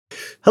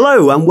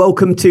Hello and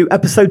welcome to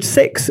episode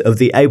 6 of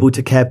the Able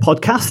to Care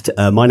podcast.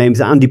 My name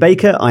is Andy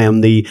Baker. I am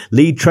the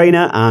lead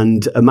trainer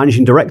and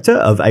managing director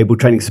of Able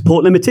Training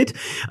Support Limited,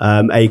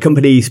 a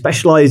company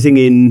specialising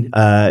in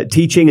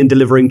teaching and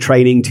delivering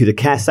training to the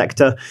care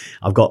sector.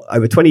 I've got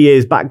over 20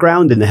 years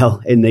background in the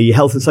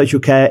health and social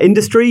care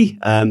industry,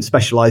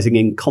 specialising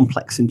in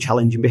complex and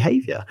challenging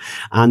behaviour.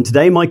 And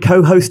today my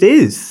co-host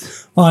is...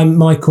 I'm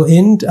Michael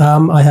Ind.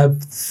 I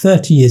have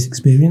 30 years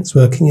experience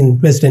working in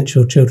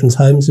residential children's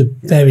homes of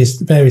various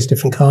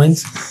different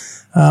kinds.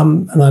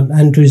 And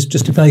Andrew's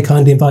just very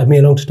kindly invited me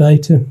along today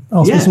to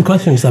ask me some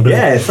questions, I believe.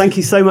 Yeah, thank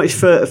you so much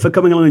for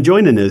coming along and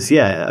joining us.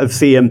 Yeah,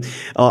 obviously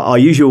our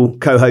usual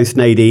co-host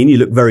Nadine, you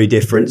look very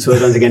different, so I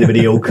don't think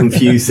anybody will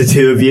confuse the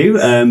two of you.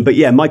 But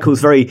yeah,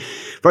 Michael's very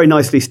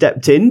nicely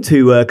stepped in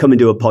to come and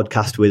do a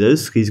podcast with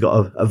us. He's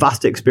got a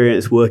vast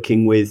experience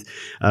working with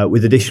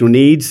additional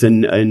needs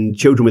and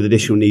children with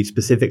additional needs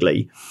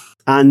specifically.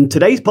 And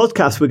today's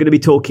podcast, we're going to be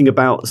talking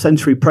about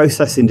sensory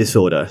processing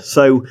disorder.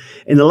 So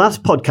in the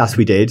last podcast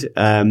we did,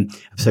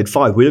 episode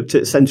 5, we looked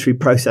at sensory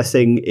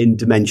processing in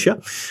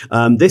dementia.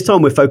 This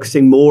time we're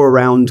focusing more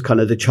around kind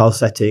of the child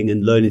setting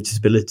and learning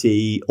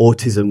disability,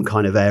 autism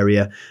kind of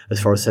area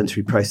as far as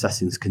sensory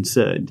processing is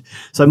concerned.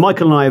 So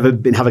Michael and I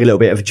have been having a little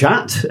bit of a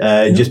chat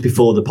just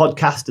before the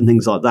podcast and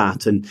things like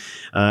that. And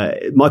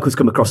Michael's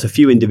come across a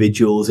few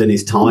individuals in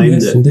his time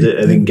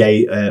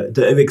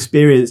that have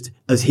experienced,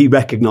 as he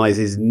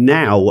recognises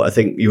now, I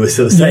think you were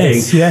sort of saying,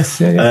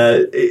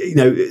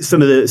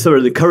 some of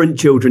the current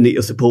children that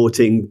you're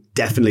supporting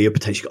definitely have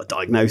potentially got a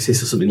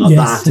diagnosis or something like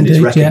that, and it's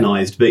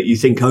recognised. But you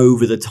think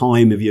over the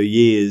time of your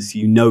years,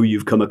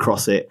 you've come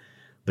across it,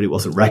 but it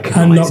wasn't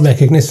recognised. And not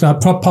recognised,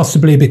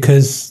 possibly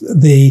because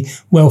the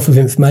wealth of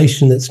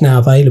information that's now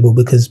available,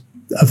 because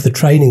of the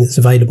training that's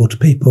available to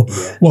people,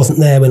 wasn't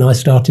there when I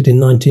started in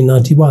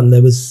 1991.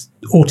 There was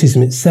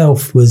autism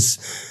itself was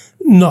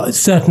not,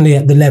 certainly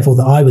at the level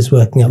that I was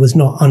working at, was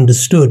not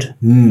understood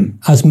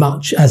as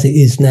much as it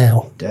is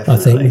now. Definitely. I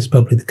think is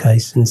probably the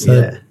case. And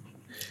so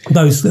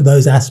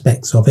those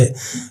aspects of it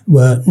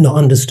were not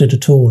understood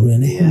at all,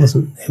 really. Yeah.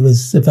 It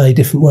was a very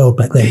different world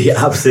back then.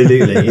 Yeah,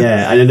 absolutely.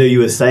 Yeah. And I know you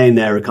were saying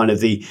there kind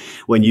of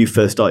when you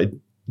first started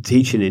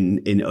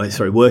teaching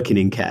working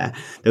in care,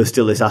 there was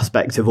still this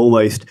aspect of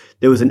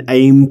there was an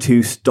aim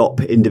to stop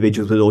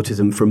individuals with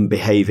autism from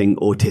behaving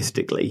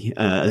autistically.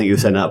 I think you were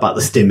saying that about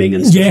the stimming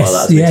and stuff like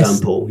that, as an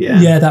example.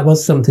 Yeah, that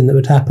was something that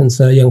would happen.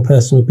 So a young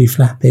person would be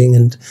flapping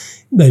and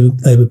they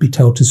would be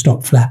told to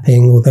stop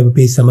flapping, or there would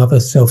be some other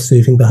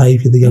self-soothing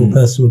behaviour the young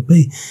person would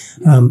be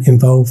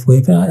involved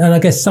with. And I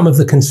guess some of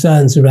the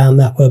concerns around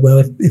that were,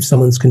 well, if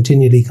someone's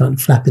continually kind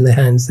of flapping their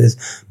hands, there's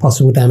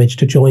possible damage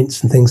to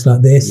joints and things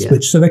like this.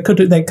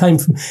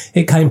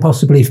 It came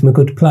possibly from a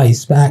good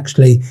place, but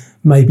actually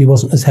maybe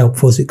wasn't as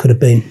helpful as it could have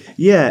been.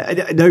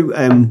 Yeah, I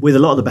know with a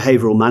lot of the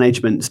behavioural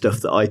management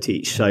stuff that I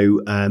teach,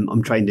 so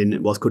I'm trained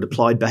in what's called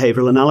applied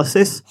behavioural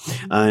analysis.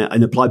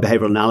 And applied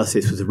behavioural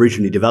analysis was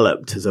originally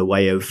developed as a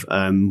way of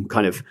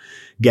kind of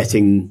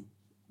getting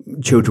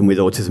children with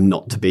autism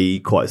not to be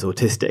quite as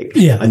autistic.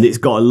 Yeah. And it's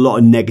got a lot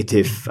of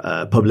negative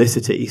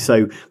publicity.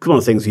 So, because one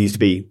of the things we used to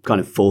be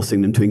kind of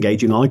forcing them to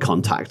engage in eye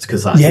contact,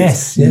 because that's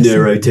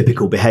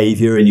neurotypical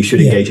behaviour and you should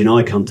engage in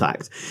eye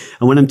contact.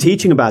 And when I'm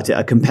teaching about it,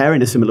 I compare it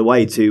in a similar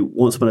way to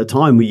once upon a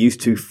time we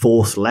used to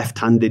force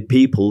left-handed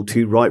people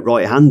to write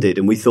right-handed,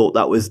 and we thought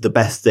that was the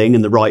best thing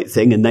and the right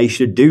thing and they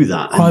should do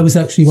that. And I was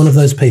actually one of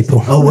those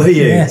people. Oh, were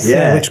you? Yes,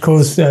 which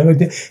caused,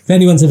 if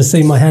anyone's ever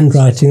seen my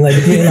handwriting, they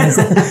would realise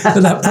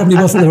that probably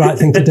wasn't the right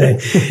thing to do.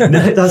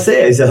 No, that's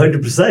it. It's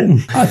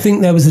 100%. I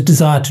think there was a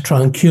desire to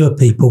try and cure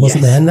people,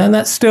 wasn't there? And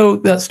that's still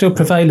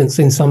prevalent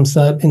in some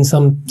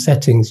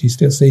settings. You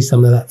still see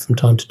some of that from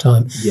time to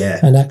time. Yeah.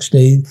 And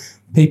actually,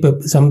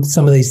 some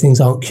of these things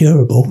aren't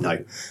curable.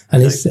 No.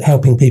 And it's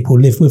helping people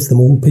live with them,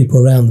 all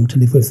people around them to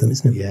live with them,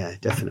 isn't it? Yeah,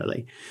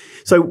 definitely.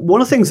 So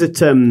one of the things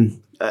that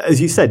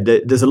as you said,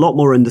 there's a lot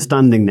more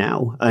understanding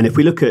now. And if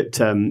we look at,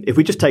 if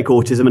we just take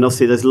autism, and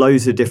obviously there's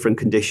loads of different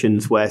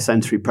conditions where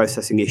sensory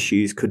processing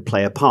issues could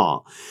play a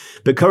part.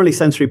 But currently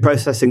sensory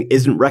processing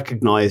isn't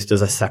recognised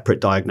as a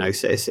separate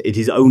diagnosis. It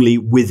is only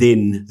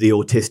within the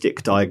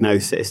autistic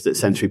diagnosis that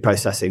sensory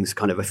processing is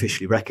kind of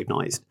officially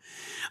recognised.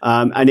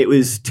 And it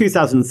was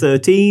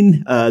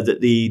 2013 that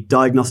the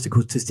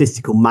Diagnostical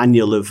Statistical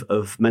Manual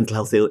of Mental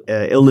Health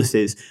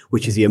Illnesses,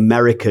 which is the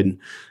American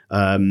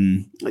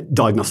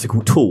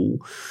diagnostical tool,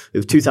 it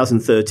was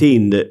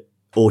 2013 that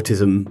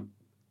autism,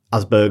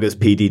 Asperger's,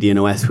 PD,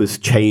 DNOS was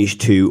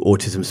changed to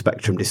autism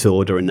spectrum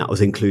disorder, and that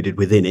was included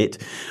within it.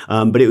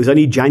 But it was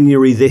only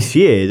January this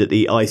year that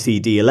the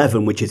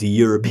ICD-11, which is a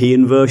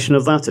European version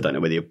of that, I don't know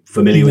whether you're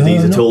familiar with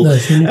these at all,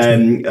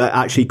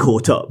 actually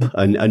caught up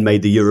and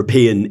made the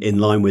European in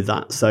line with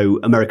that. So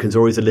Americans are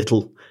always a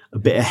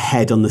bit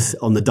ahead on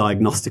the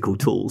diagnostical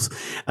tools.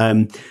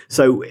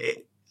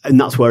 And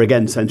that's where,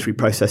 again, sensory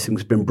processing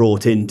has been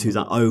brought into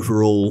that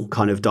overall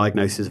kind of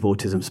diagnosis of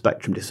autism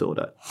spectrum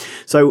disorder.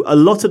 So a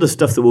lot of the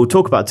stuff that we'll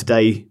talk about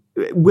today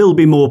will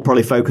be more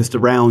probably focused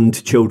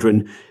around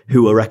children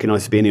who are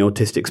recognised to be in the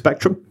autistic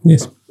spectrum.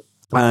 Yes.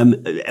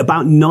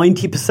 About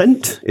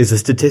 90% is a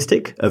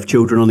statistic of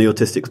children on the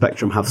autistic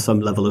spectrum have some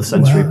level of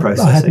sensory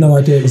processing. I had no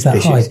idea it was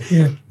that high.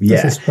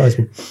 Yeah. That surprised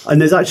me. And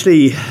there's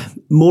actually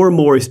more and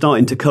more is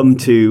starting to come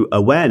to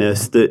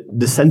awareness that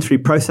the sensory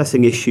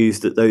processing issues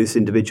that those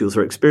individuals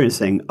are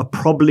experiencing are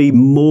probably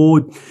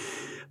more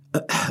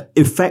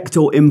affect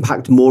or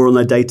impact more on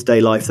their day-to-day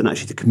life than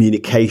actually the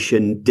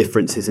communication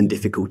differences and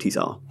difficulties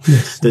are.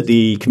 Yes. That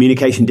the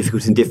communication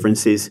difficulties and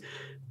differences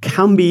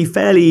can be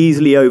fairly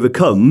easily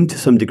overcome to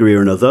some degree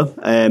or another,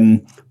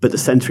 but the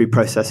sensory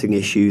processing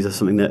issues are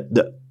something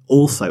that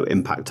also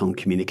impact on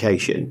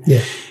communication.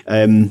 Yeah.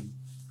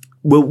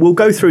 We'll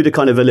go through the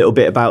kind of a little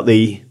bit about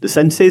the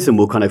senses, and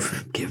we'll kind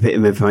of give a bit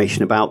of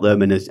information about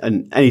them.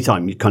 And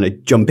anytime you kind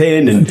of jump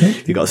in, and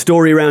if you've got a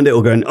story around it,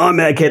 we'll go, I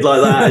met a kid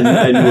like that,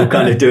 and we'll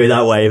kind of do it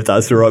that way, if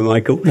that's all right,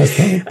 Michael. That's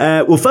fine.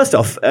 Well, first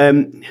off,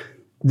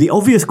 the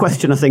obvious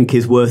question I think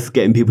is worth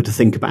getting people to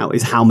think about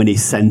is how many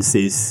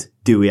senses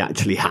do we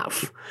actually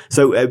have?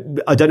 So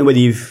I don't know whether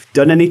you've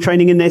done any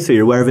training in this or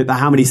you're aware of it, but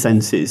how many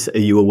senses are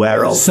you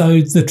aware of?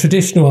 So the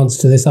traditional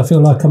answer to this, I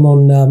feel like I'm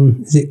on,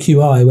 is it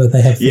QI where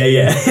they have...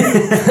 Yeah.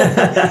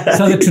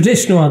 So the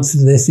traditional answer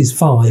to this is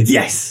 5.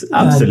 Yes,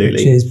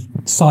 absolutely. Which is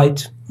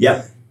sight,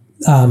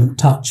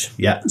 touch,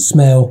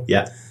 smell,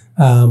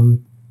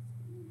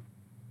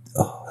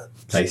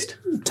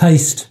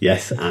 taste,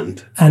 yes,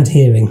 and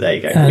hearing. There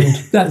you go. And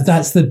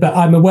that's but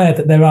I'm aware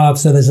that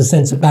there's a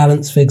sense of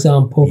balance, for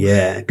example.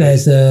 Yeah.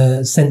 There's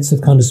a sense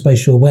of kind of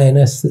spatial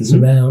awareness that's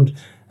around.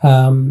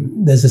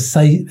 There's a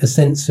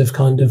sense of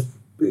kind of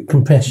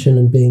compression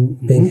and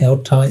being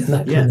held tight and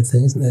that kind of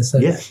thing, isn't there? So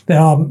there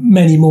are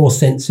many more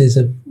senses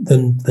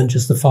than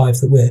just the 5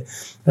 that we're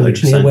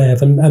originally 100%. Aware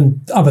of,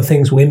 and other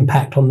things will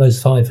impact on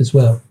those 5 as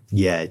well.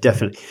 Yeah,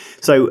 definitely.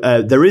 So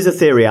there is a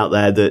theory out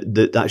there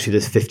that actually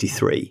there's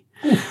 53.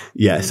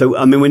 Yeah, so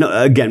I mean, we're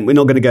not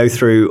going to go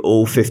through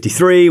all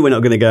 53. We're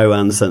not going to go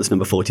and sense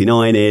number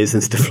 49 is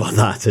and stuff like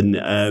that.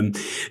 And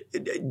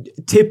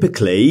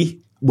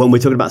typically, when we're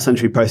talking about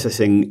sensory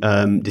processing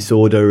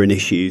disorder and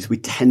issues, we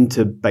tend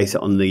to base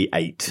it on the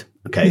 8.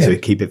 Okay, so we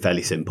keep it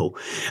fairly simple.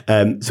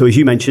 So as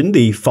you mentioned,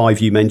 the 5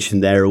 you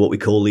mentioned there are what we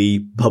call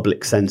the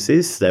public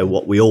senses. They're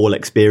what we all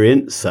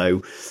experience.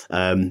 So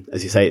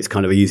as you say, it's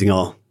kind of using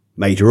our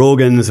major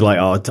organs, like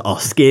our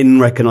skin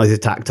recognises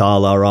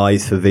tactile, our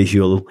eyes for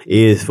visual,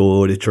 ears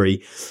for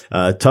auditory,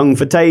 tongue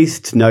for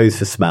taste, nose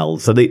for smell.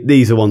 So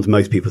these are ones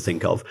most people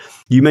think of.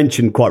 You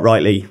mentioned quite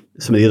rightly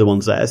some of the other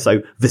ones there.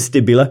 So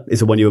vestibular is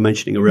the one you were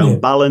mentioning around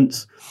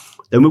balance.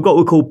 Then we've got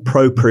what we call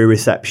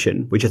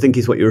proprioception, which I think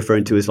is what you're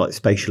referring to as like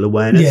spatial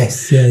awareness.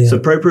 Yes, yeah. So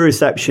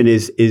proprioception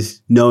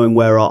is knowing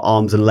where our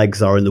arms and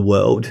legs are in the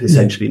world,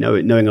 essentially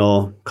knowing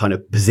our kind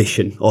of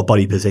position, our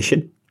body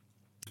position.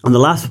 And the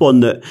last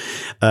one that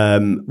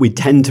we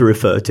tend to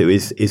refer to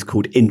is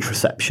called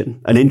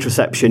interoception. And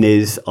interoception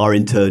is our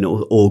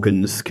internal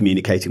organs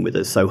communicating with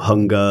us. So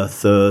hunger,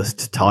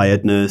 thirst,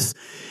 tiredness,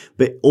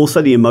 but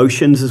also the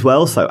emotions as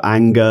well. So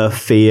anger,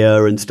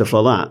 fear, and stuff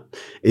like that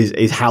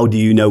is how do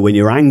you know when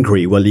you're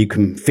angry? Well, you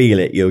can feel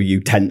it.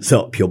 You tense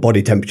up, your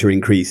body temperature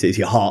increases,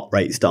 your heart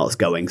rate starts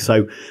going.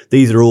 So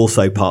these are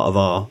also part of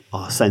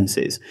our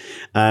senses.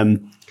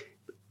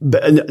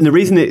 But and the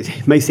reason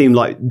it may seem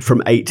like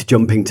from 8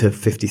 jumping to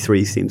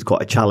 53 seems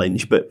quite a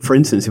challenge. But for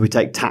instance, if we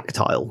take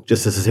tactile,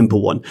 just as a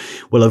simple one,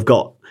 well, I've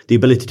got the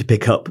ability to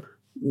pick up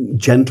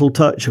gentle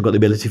touch. I've got the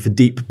ability for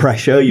deep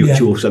pressure,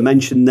 which you also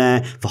mentioned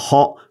there, for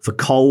hot, for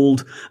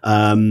cold.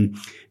 One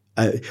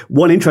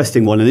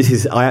interesting one,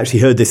 and I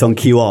actually heard this on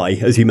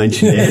QI, as you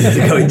mentioned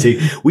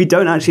it, we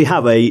don't actually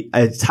have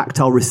a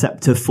tactile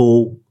receptor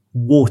for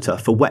water,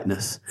 for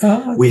wetness.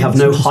 We have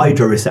no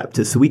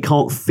hydroreceptors, so we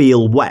can't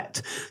feel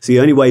wet. So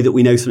the only way that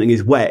we know something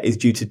is wet is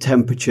due to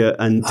temperature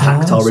and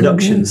tactile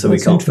reduction, so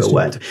we can't feel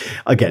wet.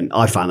 Again,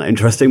 I found that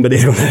interesting, but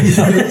that's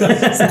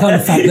the kind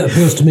of fact that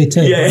appeals to me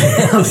too. Yeah,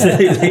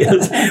 absolutely.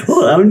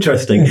 Well, how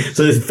interesting.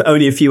 So there's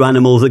only a few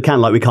animals that can,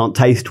 like we can't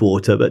taste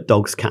water, but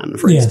dogs can,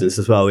 for instance,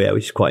 as well,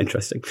 which is quite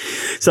interesting.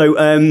 So,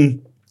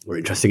 or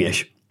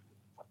interesting-ish.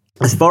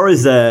 As far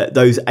as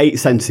those 8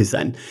 senses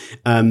then,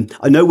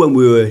 I know when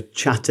we were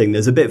chatting,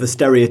 there's a bit of a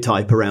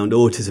stereotype around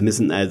autism,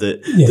 isn't there?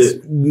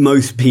 That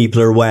most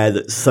people are aware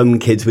that some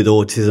kids with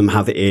autism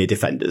have ear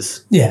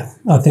defenders. Yeah,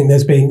 I think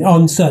there's been,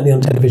 certainly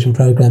on television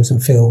programmes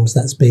and films,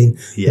 that's been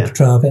the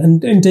portrayal of it.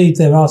 And indeed,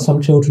 there are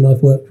some children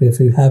I've worked with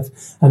who have,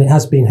 and it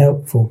has been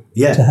helpful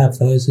to have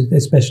those,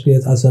 especially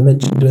as I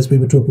mentioned, as we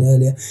were talking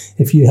earlier,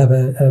 if you have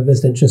a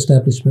residential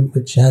establishment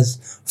which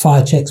has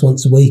fire checks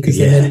once a week, as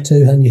they're meant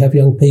to, and you have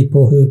young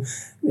people who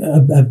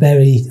are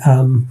very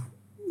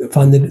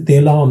find the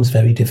alarms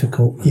very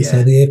difficult, and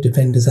so the ear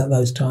defenders at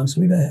those times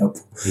can be very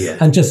helpful.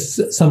 And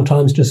just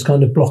sometimes just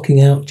kind of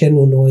blocking out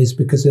general noise,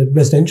 because a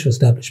residential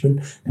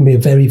establishment can be a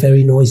very,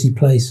 very noisy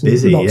place.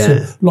 Busy,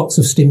 lots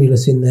of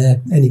stimulus in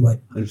there anyway.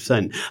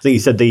 100%. I think you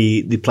said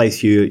the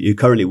place you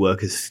currently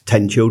work is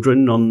 10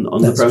 children on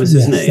the premises,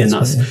 isn't it? And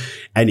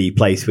any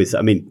place with,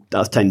 I mean,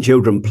 that's 10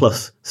 children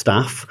plus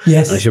staff.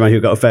 Yes. And I should imagine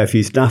you've got a fair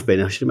few staff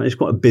in. I should imagine it's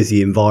quite a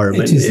busy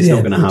environment. It's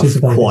not going to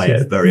have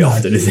quiet very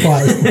often, is it?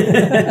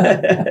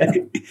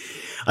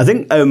 I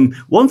think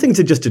one thing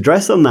to just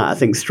address on that, I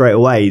think straight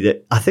away,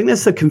 that I think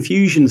there's a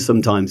confusion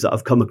sometimes that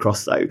I've come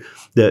across, though,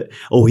 that,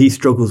 he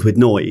struggles with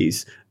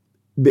noise,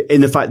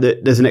 in the fact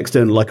that there's an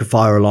external, like a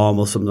fire alarm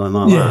or something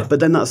like that. But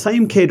then that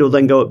same kid will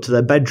then go up to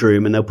their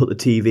bedroom and they'll put the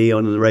TV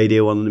on and the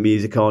radio on and the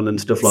music on and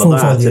stuff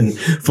like that, and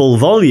full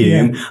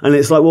volume. Yeah. And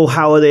it's like, well,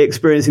 how are they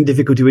experiencing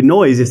difficulty with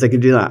noise if they can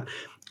do that?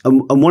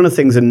 And one of the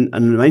things, and I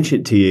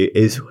mentioned it to you,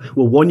 is,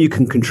 well, one you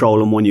can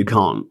control and one you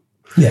can't.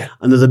 Yeah.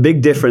 And there's a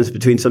big difference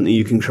between something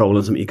you control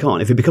and something you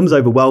can't. If it becomes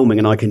overwhelming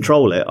and I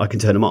control it, I can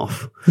turn them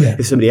off. Yeah.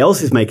 If somebody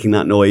else is making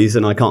that noise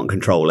and I can't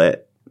control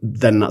it,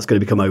 then that's going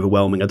to become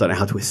overwhelming. I don't know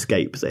how to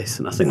escape this.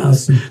 And I think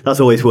that's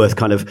always worth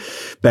kind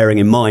of bearing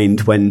in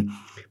mind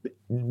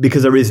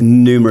because there is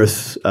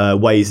numerous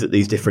ways that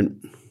these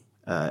different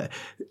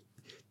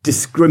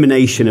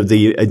discrimination of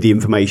the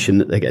information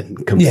that they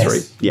get comes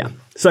through. Yeah.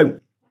 So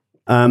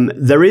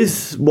there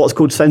is what's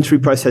called sensory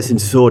processing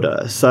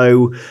disorder.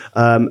 So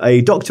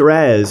a Dr.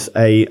 Ayres,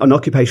 an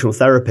occupational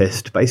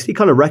therapist, basically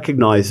kind of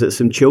recognised that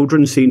some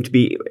children seem to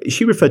be,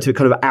 she referred to it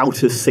kind of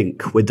out of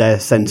sync with their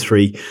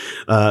sensory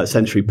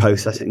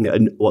processing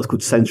and what's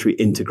called sensory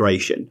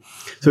integration.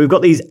 So we've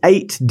got these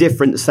 8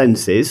 different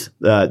senses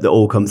that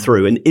all come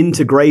through, and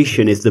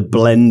integration is the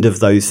blend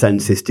of those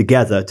senses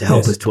together to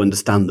help us to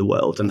understand the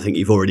world. And I think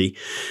you've already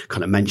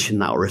kind of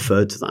mentioned that or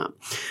referred to that.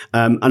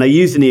 And I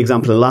used in the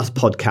example in the last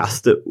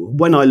podcast that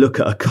when I look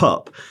at a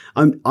cup,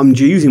 I'm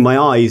using my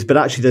eyes, but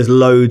actually there's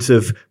loads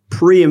of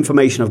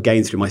pre-information I've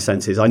gained through my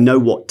senses. I know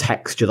what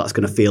texture that's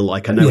going to feel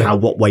like. I know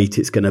what weight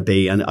it's going to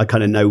be. And I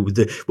kind of know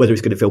whether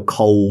it's going to feel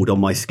cold on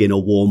my skin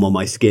or warm on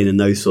my skin and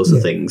those sorts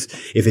of things.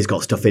 If it's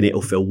got stuff in it,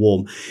 it'll feel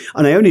warm.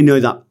 And I only know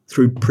that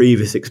through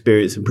previous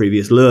experience and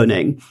previous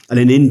learning, and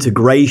an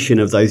integration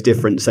of those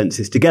different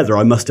senses together.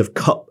 I must have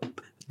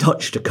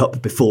touched a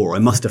cup before. I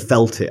must have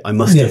felt it. I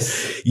must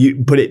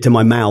have put it to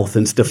my mouth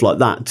and stuff like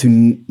that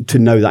to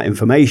know that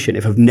information.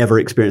 If I've never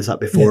experienced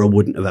that before, I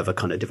wouldn't have ever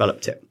kind of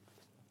developed it.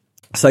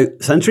 So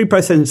sensory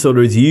processing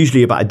disorder is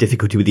usually about a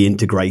difficulty with the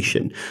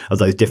integration of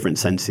those different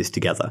senses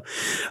together.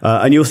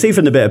 And you'll see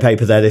from the bit of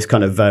paper there, this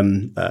kind of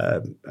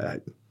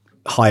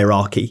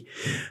hierarchy.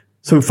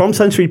 So from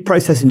sensory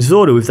processing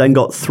disorder, we've then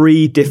got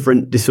 3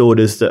 different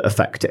disorders that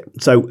affect it.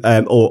 So,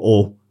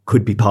 or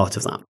could be part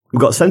of that.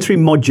 We've got sensory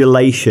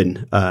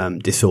modulation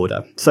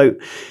disorder. So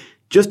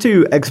just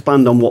to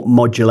expand on what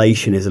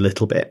modulation is a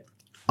little bit,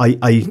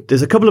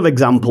 there's a couple of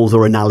examples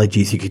or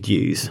analogies you could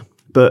use.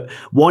 But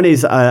one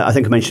is, I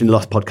think I mentioned in the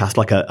last podcast,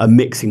 like a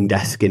mixing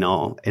desk in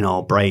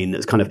our brain.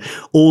 That's kind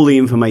of all the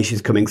information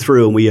is coming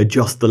through, and we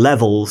adjust the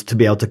levels to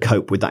be able to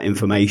cope with that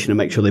information and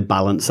make sure they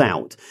balance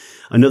out.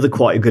 Another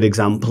quite a good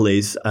example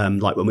is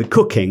like when we're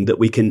cooking, that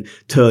we can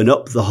turn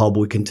up the hob,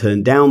 we can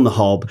turn down the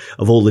hob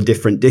of all the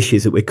different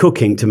dishes that we're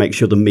cooking to make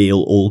sure the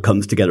meal all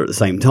comes together at the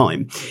same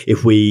time.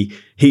 If we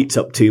heat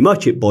up too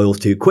much, it boils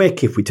too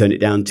quick. If we turn it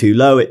down too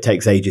low, it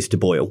takes ages to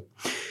boil.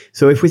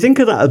 So if we think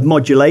of that as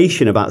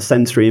modulation about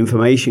sensory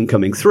information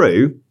coming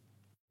through,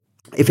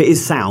 if it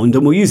is sound,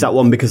 and we'll use that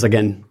one because,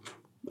 again,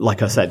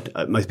 like I said,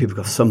 most people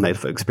have some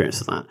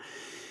experience of that.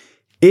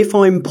 If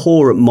I'm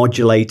poor at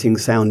modulating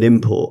sound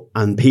input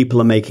and people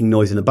are making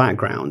noise in the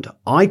background,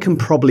 I can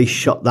probably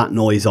shut that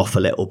noise off a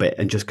little bit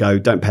and just go,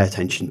 don't pay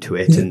attention to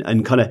it,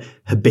 and kind of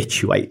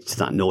habituate to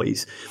that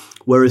noise.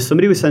 Whereas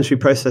somebody with sensory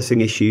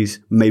processing issues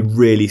may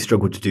really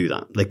struggle to do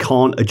that. They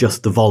can't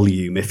adjust the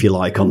volume, if you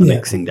like, on the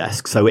mixing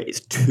desk. So it's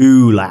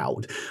too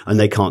loud and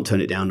they can't turn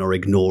it down or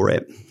ignore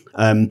it.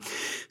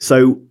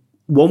 So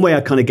one way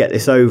I kind of get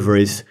this over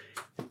is,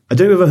 have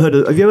you ever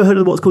heard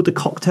of what's called the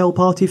cocktail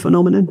party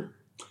phenomenon?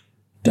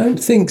 Don't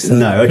think so.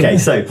 No, okay.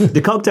 So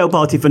the cocktail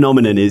party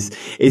phenomenon is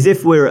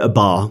if we're at a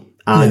bar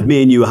and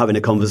me and you are having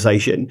a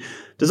conversation,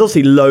 there's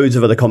obviously loads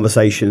of other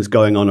conversations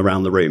going on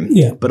around the room.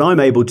 Yeah. But I'm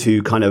able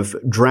to kind of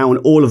drown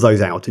all of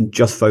those out and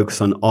just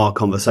focus on our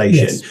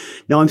conversation.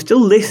 Yes. Now, I'm still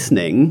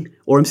listening,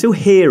 or I'm still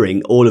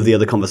hearing all of the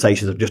other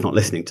conversations. I'm just not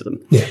listening to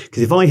them. Yeah.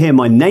 Because if I hear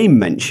my name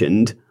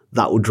mentioned,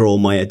 that will draw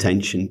my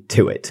attention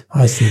to it.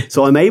 I see.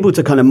 So I'm able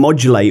to kind of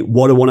modulate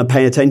what I want to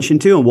pay attention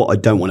to and what I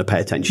don't want to pay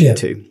attention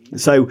to.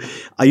 So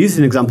I use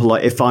an example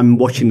like if I'm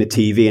watching the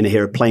TV and I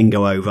hear a plane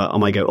go over, I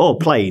might go, oh,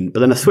 plane. But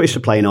then I switch the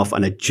plane off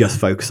and I just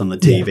focus on the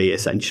TV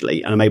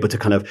essentially. And I'm able to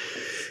kind of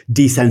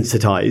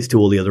desensitize to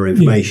all the other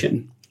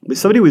information. But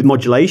somebody with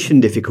modulation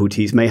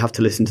difficulties may have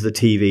to listen to the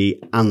TV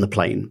and the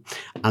plane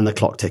and the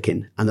clock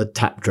ticking and the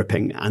tap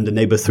dripping and the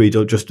neighbour 3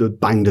 door just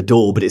banged a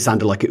door, but it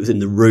sounded like it was in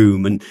the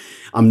room, and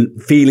I'm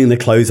feeling the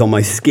clothes on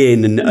my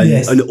skin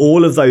and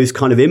all of those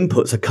kind of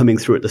inputs are coming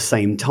through at the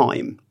same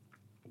time.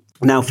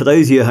 Now, for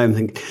those of you at home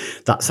think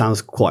that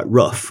sounds quite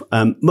rough,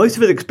 most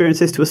of us experience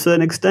this to a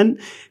certain extent.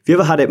 Have you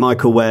ever had it,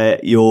 Michael, where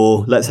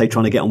you're, let's say,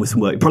 trying to get on with some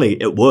work,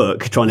 probably at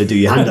work, trying to do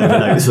your handover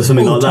notes or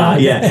something like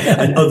that,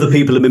 and other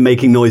people have been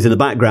making noise in the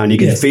background. You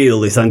can feel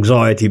this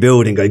anxiety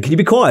building, going, can you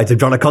be quiet? I'm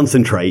trying to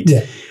concentrate.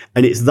 Yeah.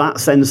 And it's that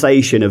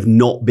sensation of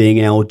not being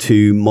able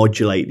to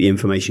modulate the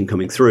information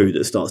coming through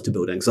that starts to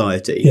build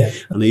anxiety. Yeah.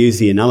 And I use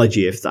the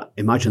analogy of that,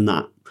 imagine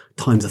that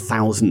times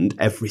 1,000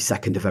 every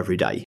second of every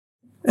day.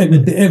 It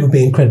would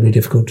be incredibly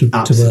difficult to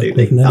work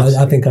with. And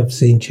I think I've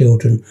seen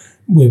children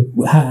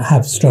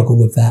have struggled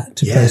with that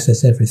to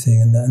process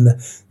everything, and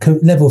the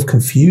level of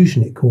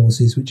confusion it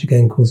causes, which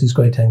again causes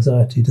great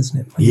anxiety, doesn't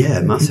it?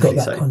 Massively. You've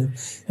got that kind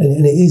of,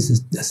 and it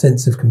is a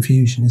sense of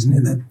confusion, isn't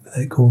it? That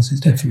it causes,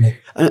 definitely.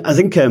 And I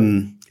think,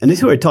 and this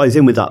is where it ties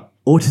in with that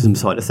autism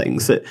side of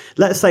things, that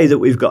let's say that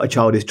we've got a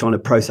child who's trying to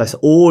process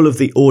all of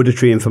the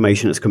auditory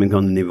information that's coming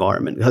on in the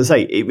environment. As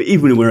I say,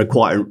 even when we're in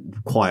a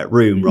quiet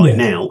room right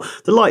now,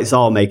 the lights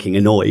are making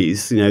a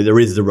noise. There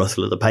is the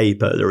rustle of the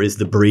paper, there is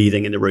the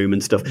breathing in the room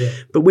and stuff,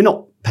 but we're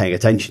not paying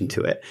attention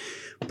to it.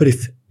 But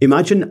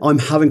imagine I'm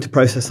having to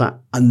process that,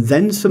 and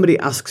then somebody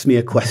asks me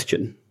a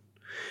question.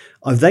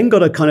 I've then got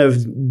to kind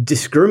of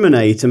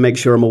discriminate and make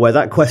sure I'm aware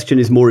that question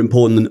is more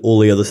important than all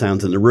the other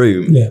sounds in the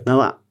room. Yeah. Now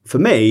that, for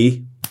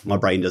me, my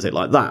brain does it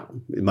like that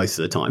most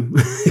of the time.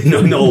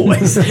 Not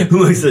always, but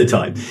most of the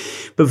time.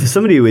 But for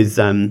somebody with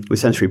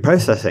sensory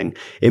processing,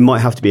 it might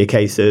have to be a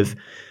case of,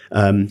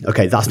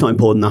 okay, that's not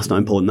important, that's not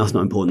important, that's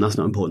not important, that's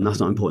not important, that's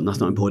not important, that's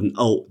not important.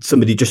 Oh,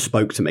 somebody just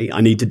spoke to me.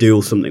 I need to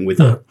do something with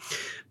that.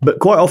 But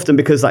quite often,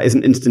 because that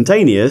isn't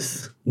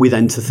instantaneous, we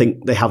then to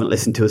think they haven't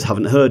listened to us,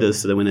 haven't heard us,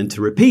 so then we then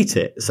to repeat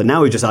it. So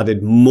now we've just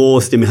added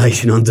more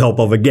stimulation on top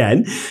of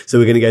again. So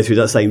we're going to go through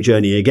that same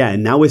journey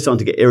again. Now we're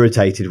starting to get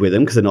irritated with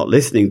them because they're not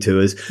listening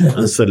to us.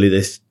 And suddenly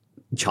this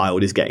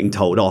child is getting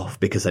told off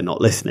because they're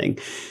not listening.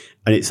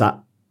 And it's that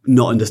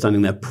not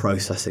understanding their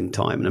processing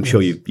time. And I'm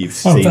sure you've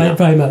seen that.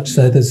 Very much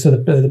so. There's sort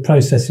of the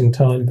processing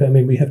time. But I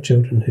mean, we have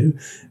children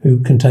who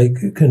can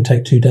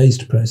take 2 days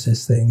to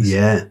process things.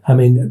 Yeah. I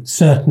mean,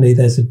 certainly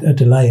there's a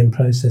delay in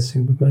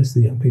processing with most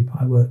of the young people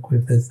I work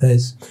with.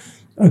 There's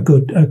a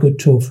good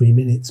 2 or 3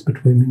 minutes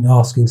between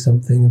asking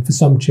something, and for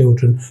some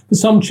children,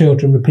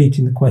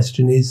 repeating the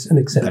question is an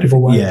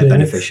acceptable way of doing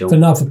beneficial.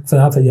 it. For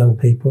other young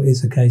people,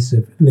 it's a case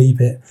of leave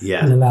it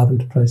and allow them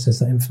to process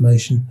that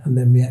information and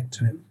then react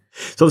to it.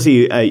 So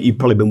obviously you've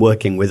probably been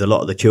working with a lot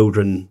of the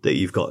children that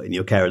you've got in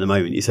your care at the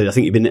moment. You said, I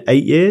think you've been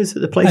 8 years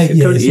at the place. 8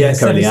 years,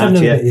 currently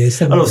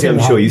at. And obviously I'm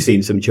sure you've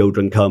seen some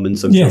children come and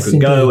some children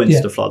go and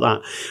stuff like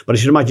that. But I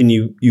should imagine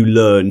you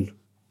learn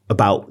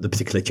about the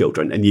particular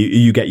children and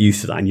you get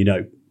used to that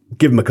and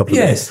give them a couple of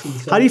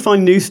minutes. How do you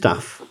find new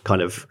staff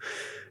kind of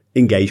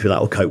engage with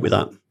that or cope with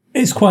that?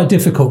 It's quite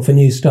difficult for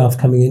new staff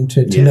coming into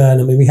it to learn.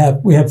 I mean, we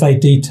have very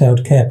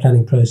detailed care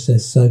planning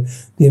process, so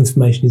the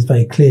information is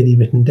very clearly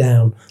written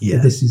down. Yeah.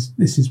 This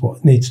is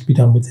what needs to be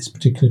done with this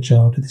particular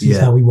child. This is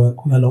how we work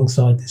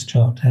alongside this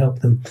child to help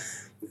them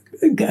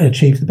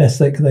achieve the best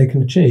they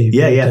can achieve.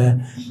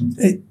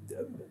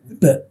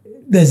 But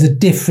there's a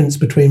difference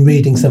between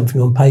reading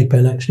something on paper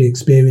and actually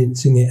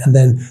experiencing it, and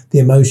then the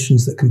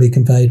emotions that can be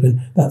conveyed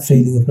when that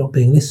feeling of not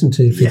being listened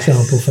to, for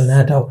example, for an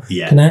adult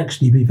can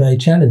actually be very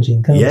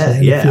challenging, can't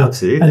it?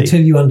 Absolutely.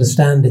 Until you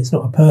understand it's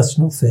not a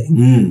personal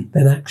thing,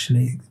 then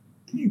actually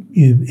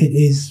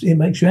it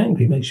makes you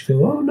angry. It makes you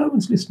feel, oh, no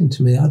one's listening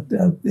to me. I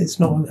don't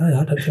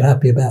feel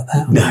happy about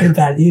that. I'm not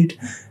valued.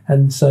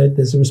 And so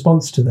there's a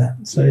response to that.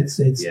 So it's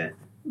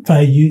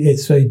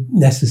very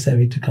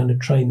necessary to kind of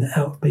train that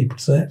out of people.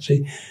 So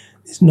actually,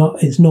 it's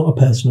not a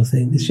personal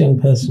thing. This young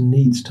person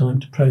needs time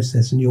to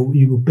process, and you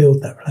will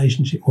build that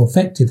relationship more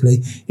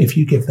effectively if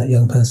you give that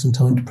young person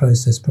time to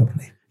process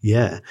properly.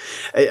 Yeah,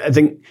 I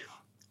think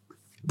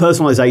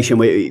personalization,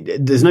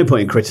 there's no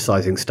point in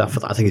criticizing stuff for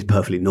that. I think it's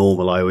perfectly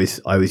normal. I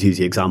always use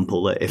the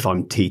example that if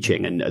I'm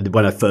teaching, and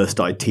when I first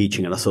started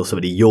teaching and I saw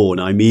somebody yawn,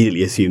 I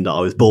immediately assumed that I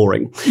was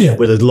boring. Yeah.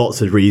 Where there's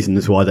lots of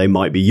reasons why they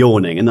might be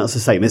yawning, and that's the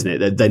same, isn't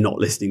it? They're not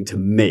listening to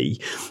me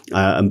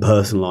and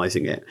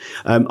personalizing it.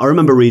 I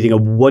remember reading a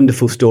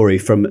wonderful story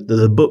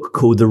there's a book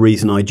called The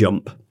Reason I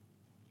Jump.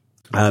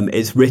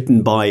 It's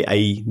written by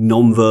a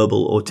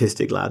non-verbal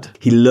autistic lad.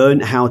 He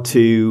learned how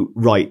to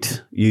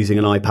write using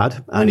an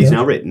iPad, and he's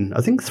now written,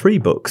 I think, 3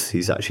 books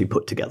he's actually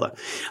put together.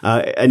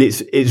 And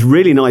it's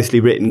really nicely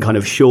written, kind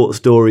of short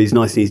stories,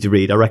 nice and easy to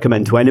read. I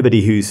recommend to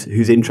anybody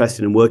who's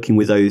interested in working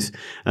with those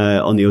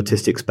on the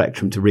autistic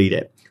spectrum to read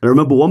it. And I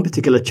remember one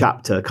particular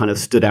chapter kind of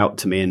stood out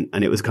to me,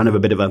 and it was kind of a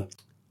bit of a,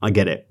 I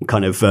get it,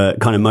 kind of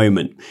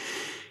moment.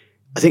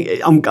 I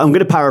think I'm going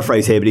to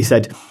paraphrase here, but he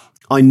said,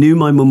 I knew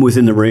my mum was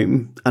in the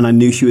room and I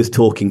knew she was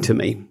talking to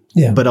me,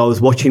 but I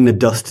was watching the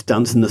dust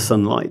dance in the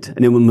sunlight,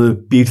 and it was the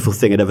most beautiful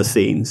thing I'd ever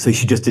seen. So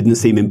she just didn't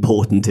seem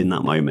important in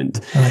that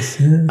moment.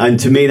 And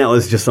to me, that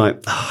was just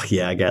like, oh,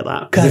 yeah, I get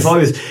that. Because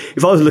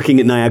if I was looking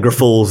at Niagara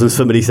Falls and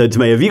somebody said to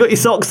me, have you got your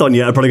socks on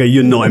yet? I'd probably go,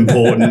 you're not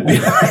important.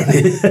 I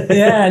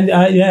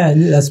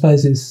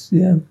suppose it's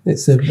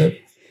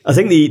I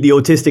think the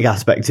autistic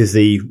aspect is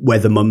the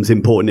whether mum's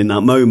important in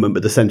that moment,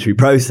 but the sensory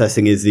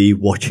processing is the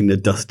watching the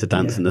dust to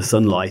dance in the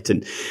sunlight.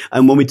 And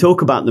when we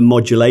talk about the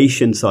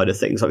modulation side of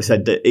things, like we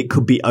said, that it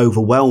could be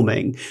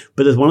overwhelming,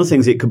 but there's one of the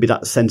things, it could be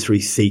that sensory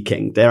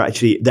seeking. They're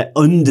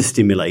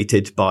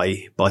understimulated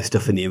by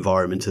stuff in the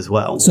environment as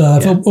well. So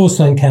I've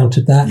also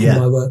encountered that in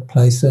my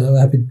workplace. I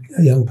have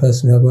a young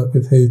person who I work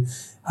with who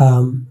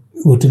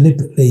will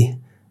deliberately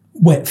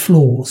wet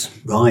floors.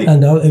 Right.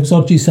 And it was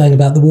odd you saying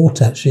about the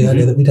water actually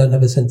earlier, that we don't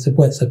have a sense of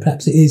wet. So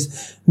perhaps it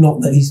is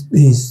not that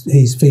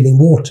he's feeling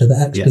water,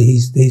 that actually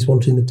he's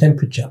wanting the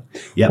temperature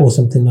or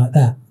something like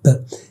that.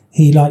 But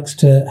he likes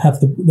to have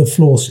the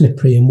floor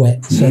slippery and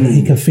wet so that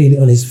he can feel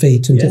it on his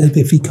feet. And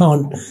if he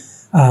can't,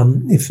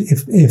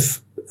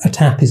 if a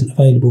tap isn't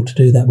available to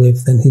do that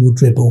with, then he will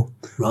dribble.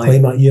 Right. Or he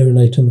might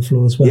urinate on the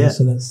floor as well. Yeah.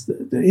 So that's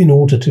in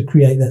order to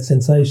create that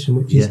sensation,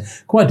 which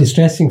is quite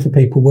distressing for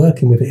people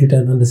working with it who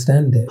don't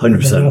understand it.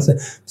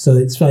 100%. So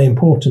it's very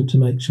important to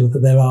make sure that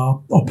there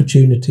are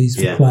opportunities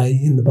for play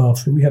in the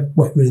bathroom. We have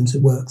wet rooms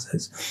at work, so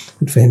it's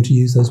good for him to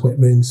use those wet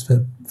rooms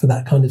for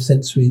that kind of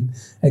sensory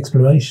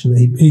exploration that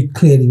he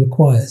clearly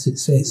requires. It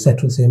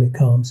settles him, it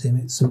calms him.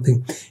 It's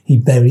something he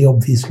very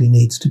obviously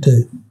needs to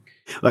do.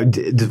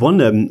 There's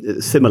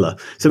one similar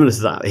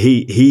to that.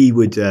 He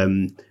would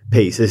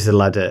pee. So this is a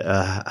lad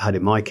that had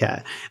in my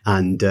care,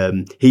 and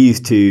he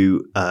used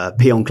to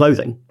pee on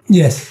clothing.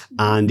 Yes.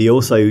 And he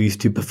also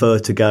used to prefer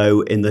to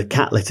go in the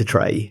cat litter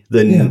tray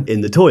than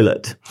in the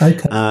toilet.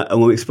 Okay. And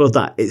when we explored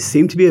that, it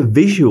seemed to be a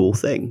visual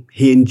thing.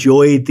 He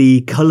enjoyed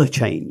the colour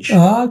change.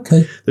 Oh,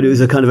 okay. But it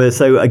was a kind of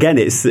so again,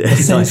 it's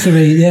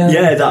sensory,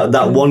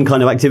 that one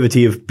kind of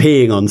activity of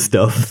peeing on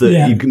stuff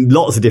that you can,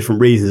 lots of different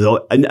reasons.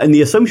 And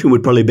the assumption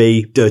would probably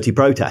be dirty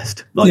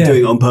protest, like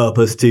doing it on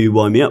purpose to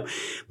wind me up.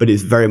 But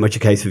it's very much a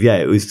case of,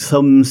 it was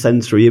some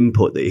sensory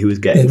input that he was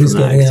getting from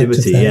that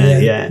activity.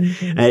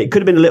 It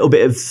could have been a little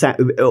bit of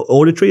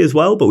auditory as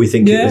well, but we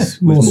think it was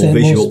more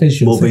visual.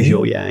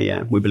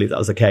 We believe that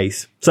was the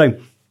case. So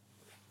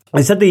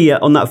I said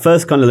on that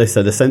first kind of list,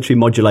 the sensory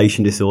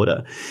modulation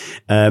disorder,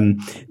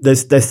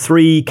 there's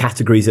three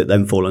categories that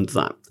then fall under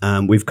that.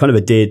 We've kind of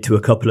adhered to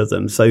a couple of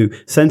them. So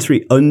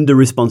sensory under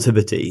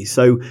responsivity.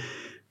 So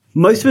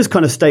most of us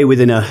kind of stay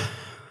within a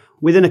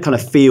kind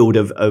of field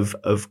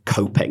of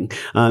coping.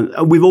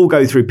 We've all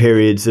go through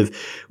periods of,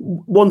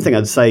 one thing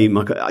I'd say,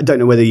 Mike, I don't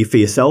know whether you for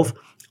yourself,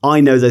 I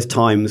know there's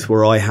times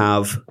where I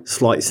have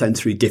slight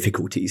sensory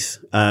difficulties.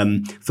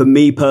 For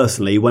me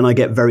personally, when I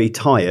get very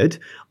tired,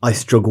 I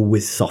struggle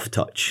with soft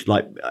touch.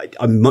 Like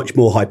I'm much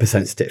more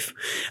hypersensitive.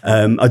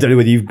 I don't know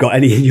whether you've got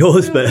any in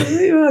yours, but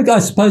I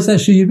suppose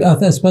actually,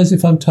 I suppose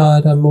if I'm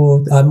tired, I'm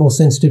more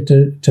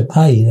sensitive to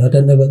pain. I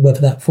don't know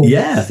whether that falls.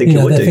 Yeah, I think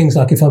it would there are things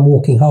like if I'm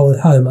walking home,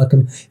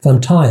 if I'm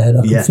tired,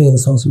 I can feel the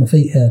soles of my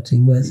feet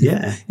hurting. Whereas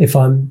if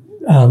I'm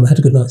had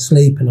a good night's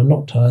sleep and I'm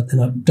not tired, then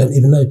I don't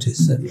even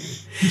notice. So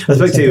I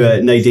spoke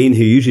to Nadine,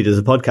 who usually does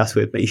a podcast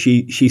with me.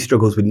 She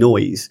struggles with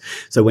noise.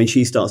 So when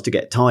she starts to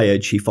get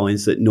tired, she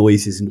finds that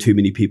noises and too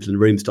many people in the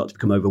room start to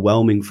become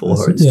overwhelming for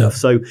her and stuff.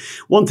 So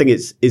one thing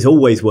is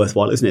always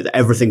worthwhile, isn't it? That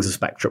everything's a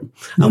spectrum,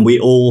 and we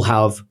all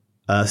have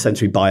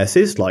sensory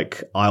biases.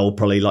 Like I'll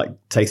probably like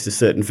taste a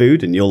certain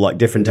food and you'll like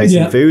different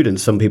tasting food, and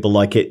some people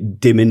like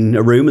it dim in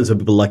a room and some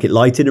people like it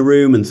light in a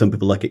room and some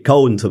people like it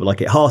cold and some people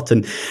like it hot,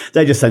 and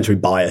they're just sensory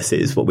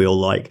biases, what we all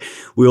like.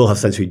 We all have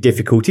sensory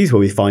difficulties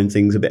where we find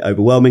things a bit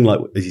overwhelming, like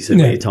as you said,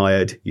 when you're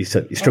tired, you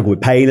struggle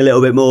with pain a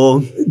little bit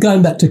more.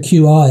 Going back to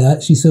QI, I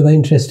actually saw an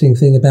interesting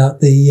thing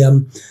about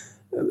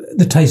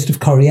the taste of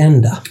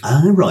coriander.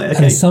 Right,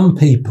 okay. And some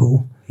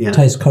people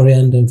taste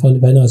coriander and find it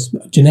very nice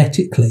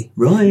genetically.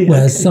 Right.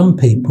 Whereas some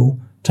people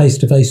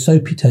taste a very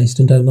soapy taste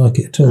and don't like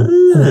it at all.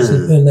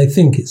 And they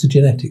think it's a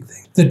genetic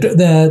thing.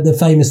 The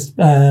famous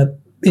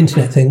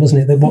internet thing,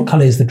 wasn't it? That what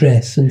colour is the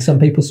dress? And some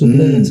people saw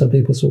blue and some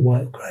people saw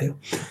white or grey.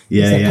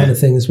 That kind of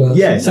thing as well.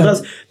 Yeah,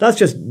 so that's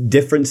just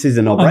differences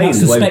in our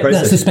brains.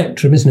 That's the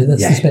spectrum, isn't it?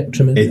 That's the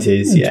spectrum. It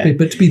is,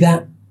 But to be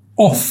that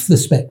off the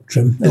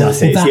spectrum, or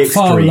that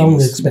far along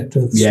the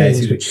spectrum.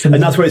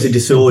 And that's where it's a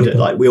disorder.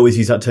 Like we always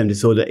use that term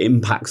disorder,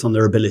 impacts on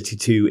their ability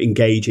to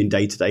engage in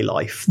day-to-day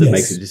life that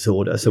makes it a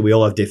disorder. So we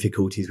all have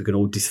difficulties. We can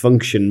all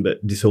dysfunction,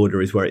 but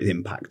disorder is where it's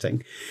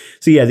impacting.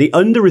 So the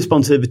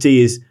under-responsivity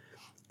is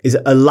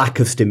a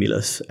lack of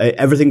stimulus.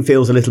 Everything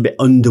feels a little bit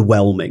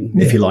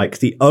underwhelming, if you like.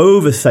 The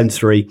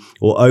over-sensory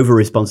or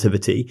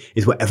over-responsivity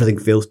is where everything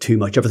feels too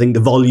much.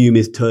 The volume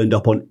is turned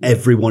up on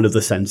every one of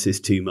the senses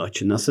too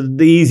much. And that's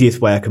the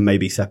easiest way I can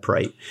maybe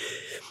separate.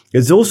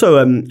 There's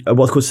also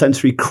what's called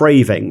sensory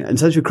craving. And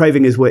sensory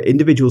craving is where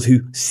individuals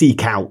who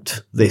seek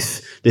out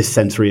this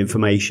sensory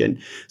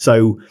information.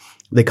 So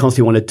they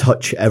constantly want to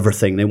touch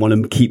everything. They want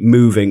to keep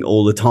moving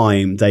all the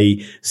time.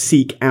 They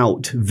seek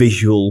out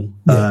visual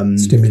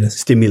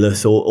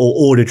stimulus or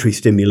auditory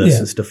stimulus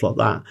and stuff like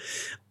that.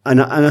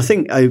 And I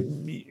think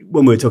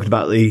when we were talking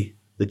about the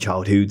the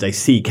child who they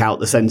seek out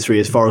the sensory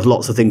as far as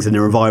lots of things in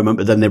their environment,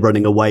 but then they're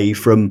running away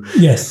from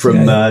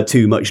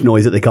too much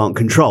noise that they can't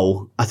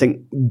control. I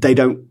think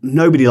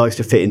nobody likes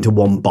to fit into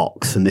one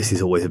box, and this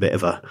is always a bit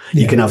of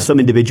you can have some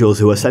individuals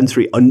who are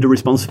sensory under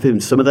responsive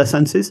in some of their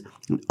senses,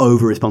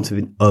 over responsive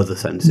in other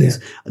senses,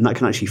 and that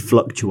can actually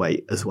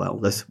fluctuate as well.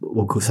 There's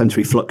what we call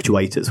sensory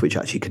fluctuators, which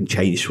actually can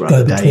change throughout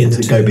the day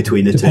and go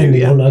between the two.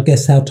 Depending on, I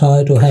guess, how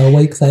tired or how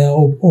awake they are,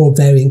 or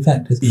varying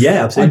factors.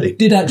 Yeah, absolutely. I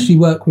did actually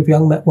work with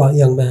a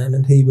young man,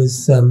 and he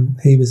was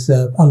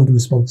under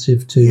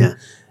responsive to. Yeah.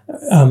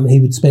 He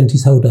would spend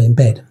his whole day in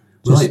bed,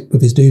 just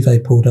with his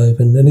duvet pulled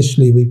over. And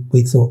initially,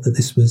 we thought that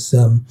this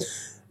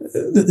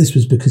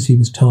was because he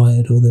was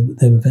tired, or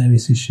there were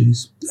various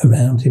issues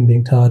around him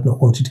being tired,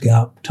 not wanting to get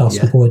up,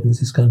 task avoidance,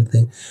 this kind of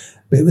thing.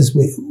 But it was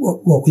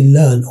what we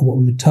learned, or what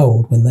we were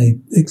told when they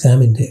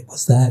examined it,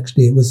 was that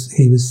actually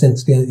he was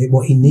sensitive.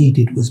 What he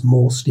needed was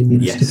more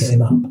stimulus to get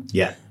him up,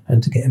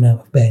 and to get him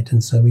out of bed.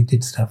 And so we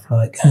did stuff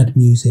like add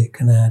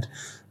music and add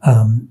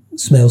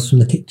smells from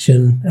the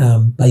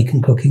kitchen,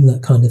 bacon cooking,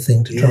 that kind of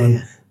thing, to try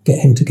and get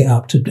him to get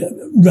up, to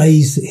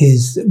raise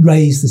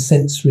the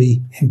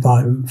sensory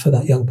environment for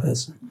that young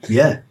person.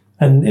 Yeah.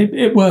 And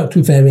it worked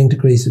with varying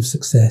degrees of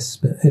success,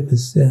 but it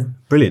was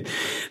brilliant.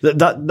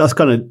 That's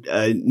kind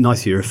of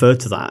nice you referred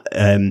to that.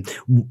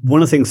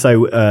 One of the things,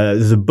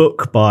 there's a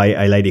book by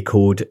a lady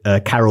called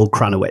Carol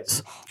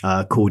Kranowitz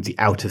called The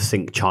Out of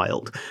Sync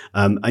Child,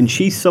 and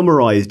she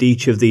summarised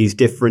each of these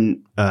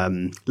different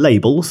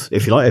labels,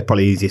 if you like,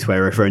 probably the easiest way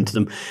of referring to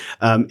them,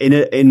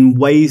 in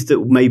ways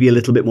that may be a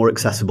little bit more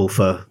accessible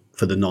for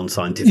the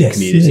non-scientific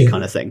community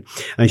kind of thing.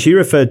 And she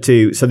referred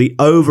to, the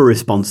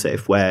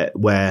over-responsive, where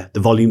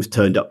the volume's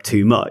turned up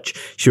too much,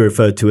 she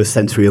referred to as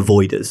sensory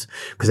avoiders,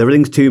 because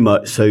everything's too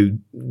much, so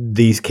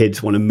these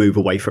kids want to move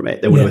away from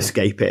it. They want to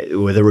escape it,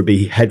 whether it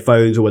be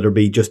headphones or whether it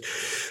be just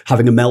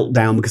having a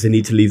meltdown because they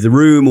need to leave the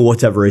room or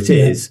whatever it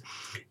is.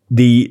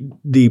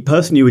 The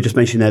person you were just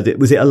mentioning there,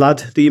 was it a lad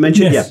that you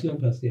mentioned? Yes.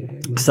 Yeah.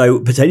 So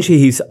potentially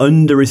he's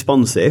under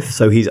responsive,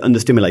 so he's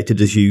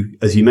understimulated, as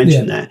you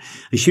mentioned there.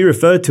 And she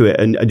referred to it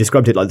and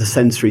described it like the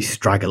sensory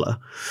straggler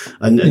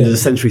and the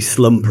sensory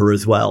slumper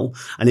as well.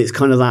 And it's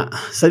kind of that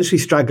sensory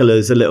straggler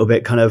is a little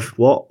bit kind of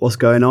what's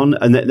going on,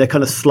 and they're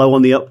kind of slow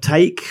on the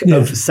uptake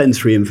of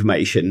sensory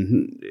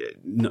information,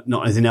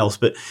 not anything else.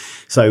 But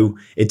so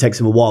it takes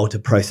them a while to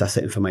process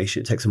that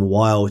information. It takes them a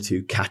while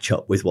to catch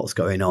up with what's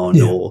going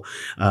on, or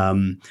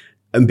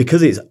and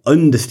because it's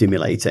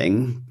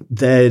understimulating,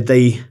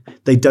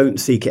 they don't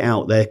seek it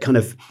out. They're kind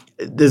of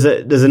there's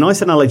a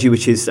nice analogy,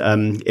 which is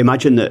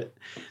imagine that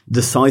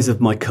the size of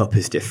my cup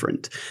is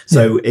different.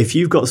 So if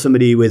you've got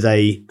somebody with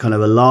a kind of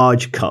a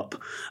large cup,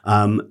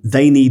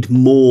 they need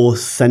more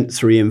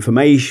sensory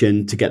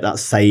information to get that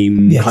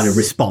same kind of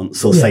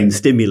response or same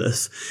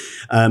stimulus.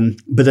 But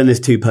then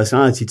there's two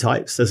personality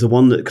types. There's the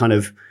one that kind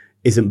of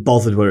isn't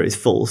bothered where it's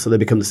full, so they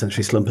become the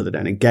sensory slumper, they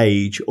don't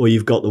engage. Or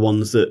you've got the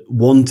ones that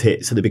want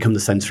it, so they become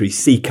the sensory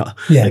seeker.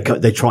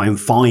 They try and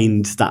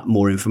find that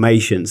more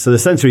information. So the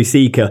sensory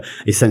seeker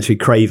is sensory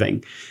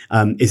craving.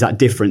 Is that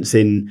difference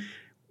in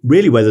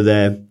really whether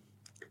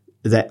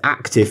they're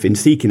active in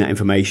seeking that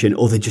information,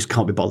 or they just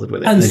can't be bothered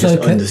with it. And they're just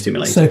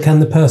understimulated. So can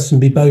the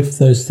person be both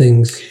those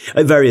things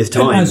at various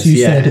times? As you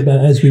said,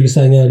 as we were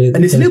saying earlier,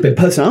 and there's a little bit of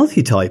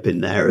personality type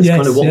in there. It's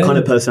kind of what kind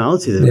of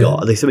personality they've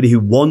got. Are they somebody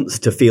who wants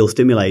to feel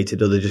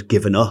stimulated, or they're just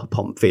given up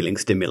on feeling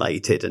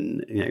stimulated?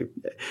 And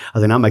I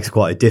think that makes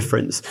quite a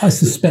difference. I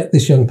suspect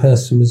this young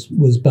person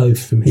was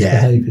both from his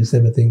behaviours.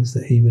 There were things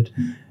that he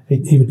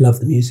would love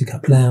the music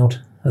up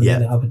loud, and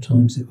then at other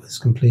times it was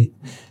complete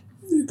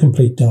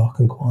dark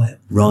and quiet.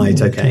 Right,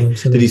 okay.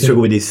 So did he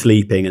struggle with his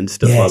sleeping and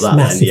stuff like that?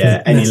 Massively,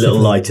 any little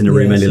light in the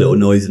room, any little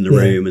noise in the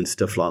room and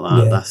stuff like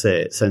that. That's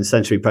it. So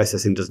sensory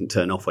processing doesn't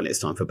turn off when it's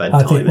time for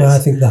bedtime. I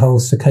think the whole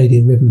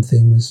circadian rhythm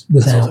thing was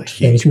out.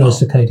 There was no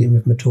circadian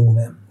rhythm at all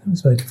there.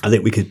 I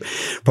think we could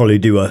probably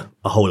do a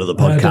whole other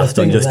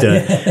podcast on just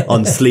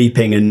on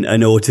sleeping and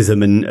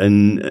autism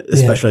and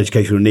special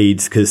educational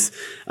needs, because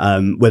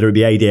whether it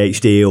be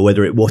ADHD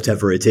or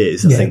whatever it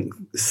is, I think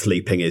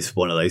sleeping is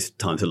one of those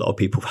times a lot of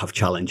people have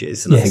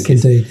challenges. And I think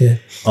indeed,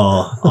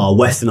 our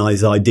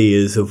westernized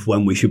ideas of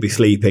when we should be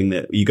sleeping,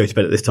 that you go to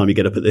bed at this time, you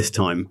get up at this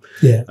time,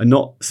 are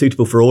not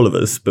suitable for all of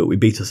us, but we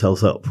beat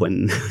ourselves up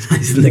when that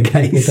isn't the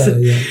case.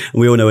 And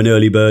we all know an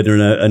early bird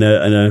and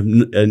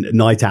a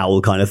night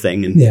owl kind of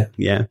thing. And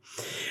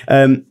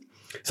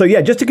so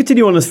just to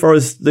continue on as far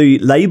as the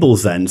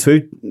labels then. So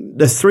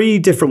there's three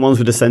different ones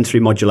with a sensory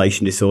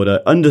modulation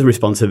disorder: under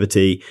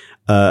responsivity,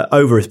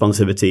 over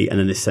responsivity, and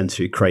then this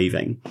sensory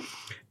craving.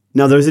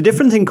 Now there's a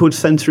different thing called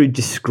sensory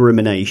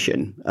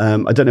discrimination.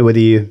 I don't know whether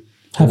you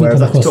aware of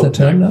that at all. That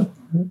term, no?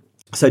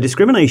 So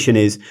discrimination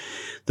is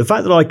the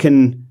fact that I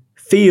can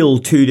feel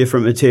two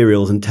different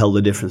materials and tell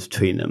the difference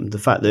between them. The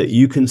fact that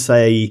you can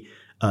say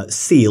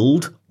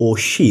sealed or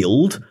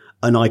shield,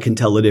 and I can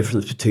tell the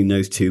difference between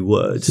those two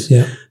words.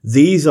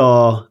 These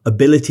are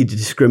ability to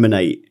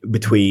discriminate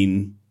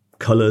between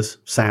colours,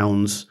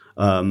 sounds,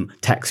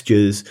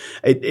 textures.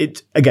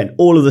 It again,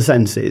 all of the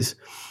senses.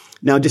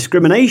 Now,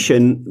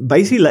 discrimination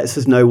basically lets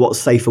us know what's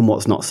safe and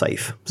what's not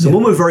safe. So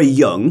when we're very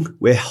young,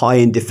 we're high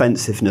in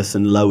defensiveness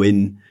and low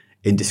in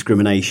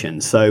discrimination.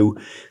 So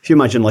if you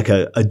imagine like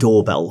a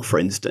doorbell, for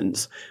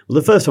instance, well,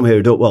 the first time I hear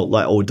a doorbell,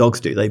 like all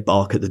dogs do, they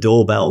bark at the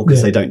doorbell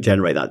because they don't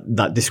generate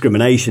that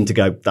discrimination to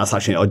go, that's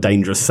actually a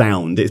dangerous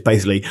sound. It's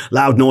basically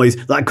loud noise.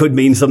 That could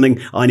mean something.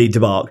 I need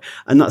to bark.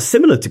 And that's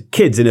similar to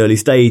kids in early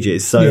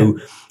stages. So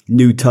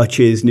new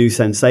touches, new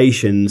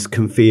sensations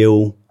can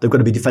feel, they've got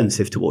to be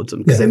defensive towards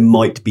them because they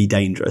might be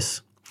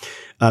dangerous.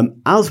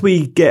 As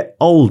we get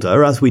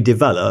older, as we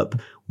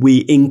develop, we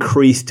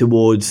increase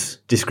towards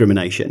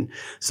discrimination.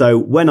 So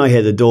when I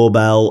hear the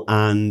doorbell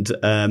and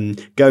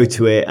go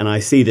to it and I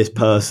see this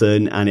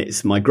person and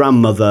it's my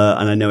grandmother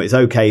and I know it's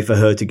okay for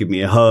her to give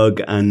me a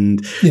hug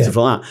and stuff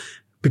like that,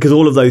 because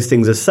all of those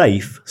things are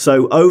safe.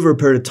 So over a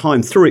period of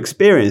time, through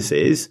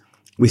experiences,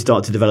 we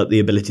start to develop the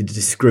ability to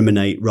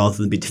discriminate rather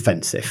than be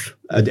defensive.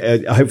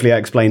 Hopefully I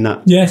explained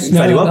that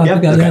fairly well.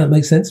 That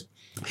makes sense.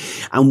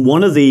 And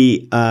one of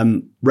the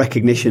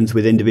recognitions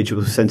with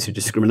individuals with sensory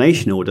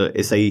discrimination order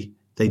is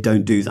they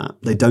don't do that.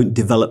 They don't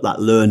develop that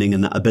learning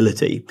and that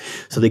ability.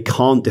 So they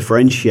can't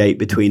differentiate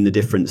between the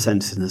different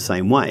senses in the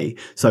same way.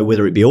 So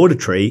whether it be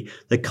auditory,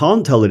 they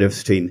can't tell the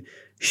difference between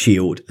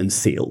shield and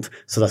sealed.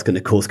 So that's going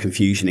to cause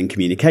confusion in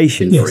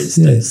communication, for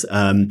instance.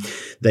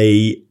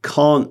 They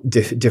can't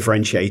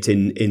differentiate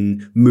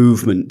in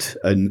movement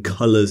and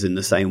colours in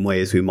the same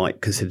way as we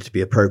might consider to be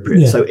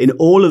appropriate. So in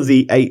all of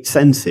the 8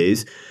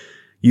 senses,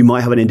 you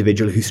might have an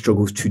individual who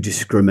struggles to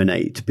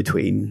discriminate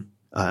between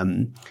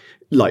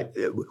like,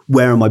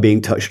 where am I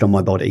being touched on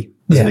my body?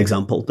 As an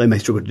example, they may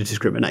struggle to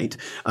discriminate.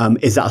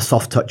 Is that a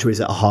soft touch or is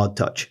it a hard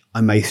touch?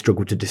 I may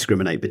struggle to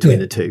discriminate between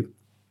the two.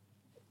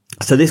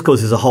 So this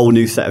causes a whole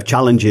new set of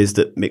challenges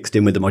that mixed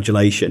in with the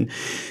modulation.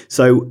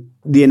 So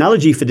the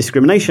analogy for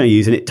discrimination I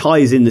use, and it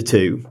ties in the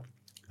two,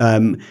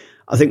 I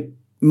think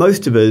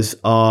most of us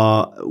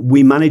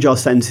we manage our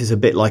senses a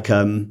bit like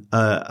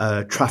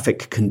a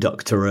traffic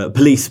conductor, a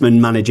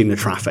policeman managing the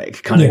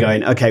traffic, kind of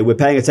going, okay, we're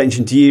paying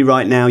attention to you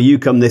right now. You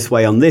come this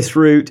way on this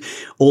route.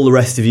 All the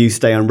rest of you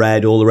stay on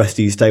red. All the rest of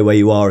you stay where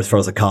you are as far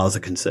as the cars are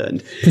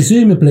concerned.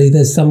 Presumably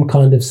there's some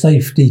kind of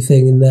safety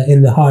thing in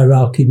the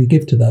hierarchy we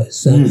give to those.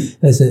 So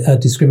there's a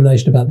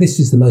discrimination about this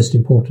is the most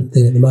important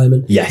thing at the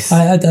moment. Yes.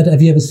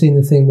 Have you ever seen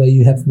the thing where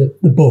you have the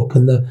book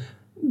and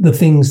the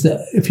things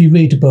that, if you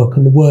read a book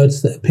and the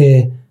words that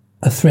appear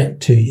a threat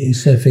to you.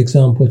 So, for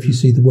example, if you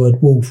see the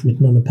word wolf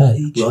written on a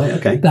page,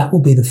 that will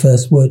be the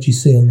first word you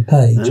see on the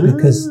page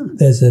because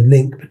there's a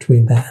link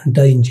between that and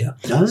danger.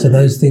 So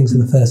those things are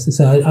the first.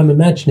 So I'm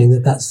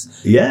imagining that's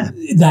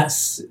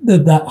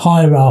that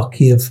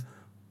hierarchy of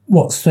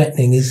what's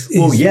threatening is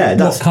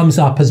what comes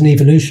up as an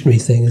evolutionary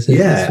thing.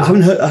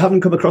 I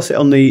haven't come across it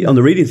on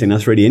the reading thing.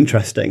 That's really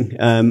interesting.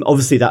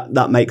 Obviously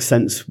that makes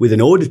sense with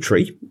an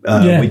auditory.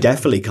 We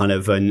definitely kind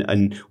of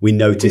and we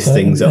notice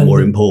things that are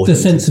more important.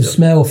 The sense of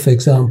smell, for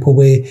example,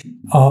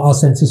 our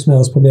sense of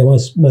smell is probably our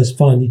most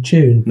finely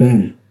tuned,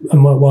 but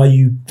and why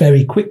you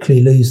very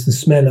quickly lose the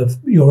smell of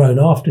your own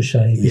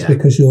aftershave is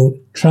because you're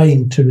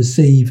trained to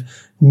receive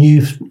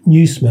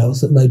new smells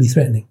that may be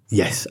threatening.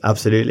 Yes,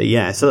 absolutely.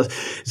 Yeah. So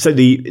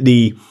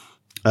the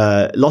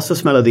loss of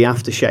smell of the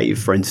aftershave,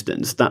 for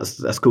instance,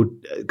 that's called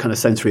kind of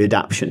sensory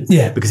adaptation.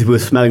 Yeah. Because if we were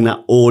smelling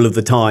that all of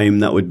the time,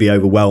 that would be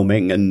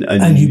overwhelming, and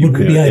you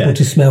wouldn't be able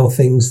to smell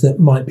things that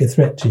might be a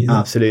threat to you. Then.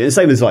 Absolutely. And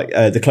same as like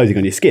the clothing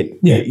on your skin.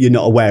 Yeah. You're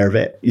not aware of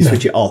it. You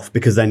switch it off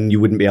because then you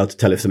wouldn't be able to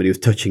tell if somebody was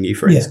touching you,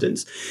 for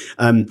instance.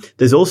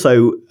 There's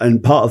also,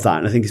 and part of that,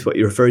 and I think it's what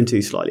you're referring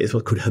to slightly, is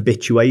what's called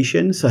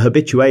habituation. So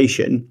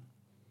habituation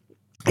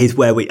is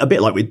where a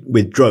bit like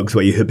with drugs,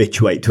 where you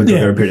habituate to a drug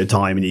over a period of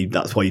time, and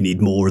that's why you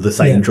need more of the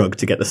same drug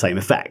to get the same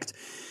effect.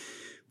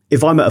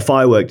 If I'm at a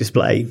firework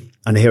display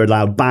and I hear a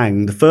loud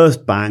bang, the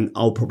first bang,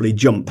 I'll probably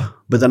jump.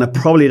 But then I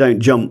probably don't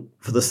jump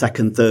for the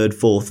second, third,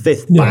 fourth,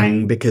 fifth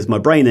bang, because my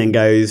brain then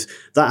goes,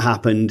 that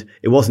happened,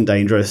 it wasn't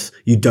dangerous,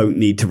 you don't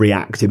need to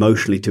react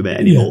emotionally to it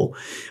anymore.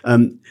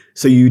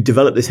 So you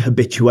develop this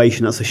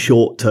habituation. That's a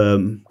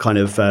short-term kind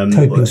of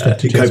coping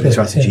strategy. So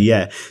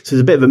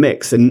there's a bit of a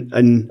mix.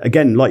 And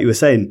again, like you were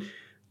saying,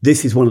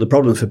 this is one of the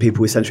problems for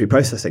people with sensory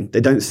processing. They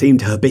don't seem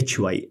to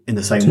habituate in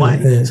the same way.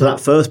 Yeah. So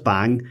that first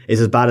bang is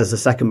as bad as the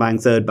second bang,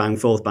 third bang,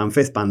 fourth bang,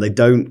 fifth bang.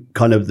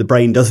 The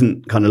brain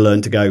doesn't kind of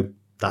learn to go,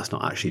 that's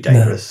not actually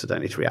dangerous, so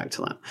don't need to react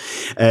to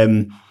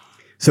that.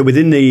 So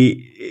within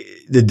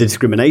the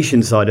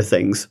discrimination side of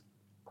things,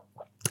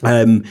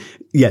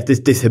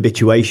 this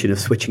habituation of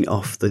switching it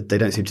off, they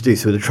don't seem to do.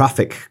 So the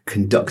traffic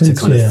conductor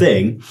kind of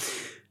thing,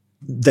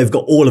 they've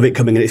got all of it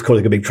coming and it's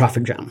causing a big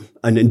traffic jam.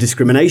 And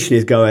discrimination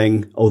is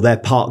going, they're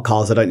parked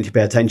cars, I don't need to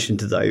pay attention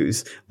to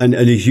those. And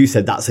as you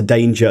said, that's a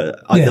danger.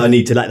 I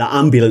need to let that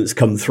ambulance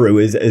come through,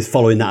 is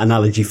following that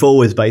analogy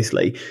forwards,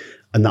 basically.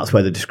 And that's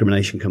where the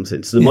discrimination comes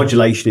in. So the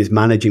modulation is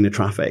managing the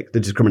traffic. The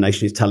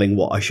discrimination is telling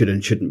what I should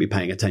and shouldn't be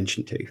paying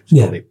attention to. It's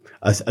probably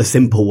a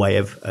simple way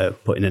of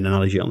putting an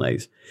analogy on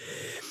those.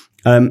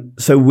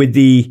 So with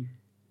the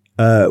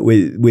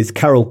with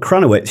Carol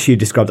Cranowitz, she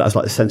described that as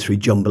like a sensory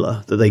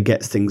jumbler, that they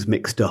get things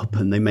mixed up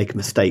and they make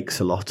mistakes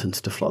a lot and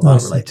stuff like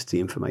that related to the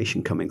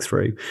information coming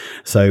through.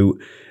 So,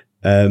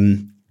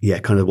 kind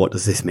of what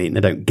does this mean?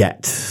 They don't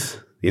get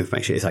the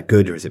information. Is that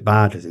good or is it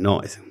bad? Is it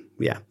not?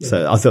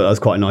 So I thought that was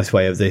quite a nice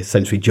way of the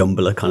sensory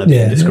jumbler kind of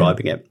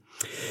describing it.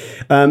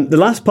 The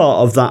last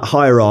part of that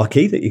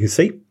hierarchy that you can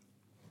see,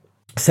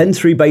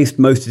 sensory-based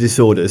motor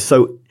disorders.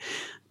 So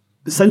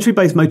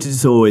sensory-based motor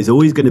disorder is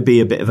always going to be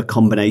a bit of a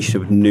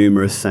combination of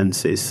numerous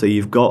senses. So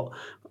you've got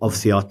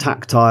obviously our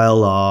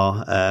tactile,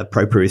 our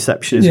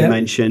proprioception, as you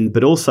mentioned,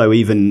 but also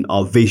even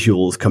our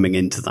visuals coming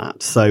into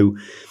that. So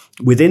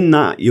within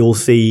that, you'll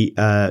see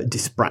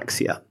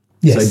dyspraxia.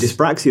 Yes. So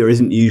dyspraxia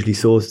isn't usually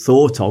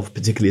thought of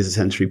particularly as a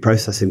sensory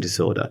processing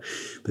disorder,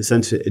 but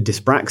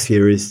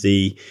dyspraxia is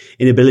the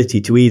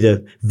inability to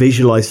either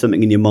visualize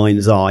something in your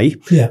mind's eye,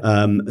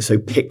 so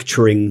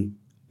picturing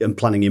and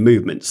planning your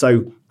movement.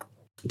 So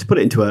to put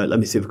it into let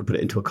me see if we can put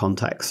it into a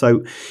context.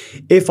 So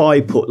if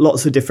I put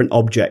lots of different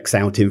objects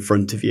out in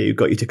front of you,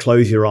 got you to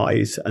close your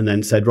eyes and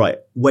then said, right,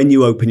 when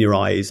you open your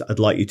eyes, I'd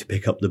like you to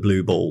pick up the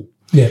blue ball.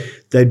 Yeah.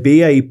 There'd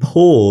be a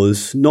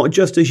pause, not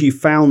just as you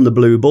found the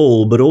blue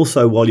ball, but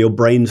also while your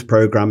brain's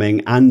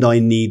programming and I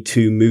need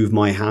to move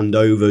my hand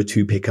over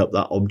to pick up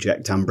that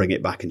object and bring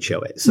it back and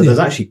show it. So there's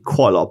actually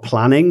quite a lot of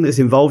planning that's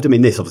involved. I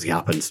mean, this obviously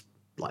happens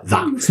like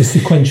that. It's a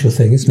sequential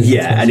thing, isn't it?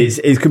 Yeah, and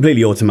it's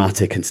completely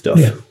automatic and stuff.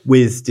 Yeah.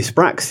 With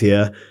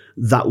dyspraxia,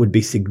 that would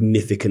be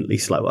significantly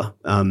slower.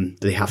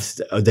 They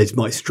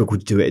might struggle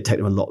to do it. It take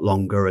them a lot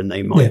longer, and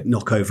they might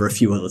knock over a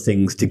few other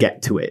things to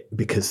get to it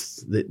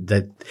because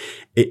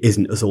it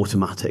isn't as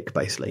automatic,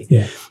 basically.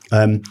 Yeah.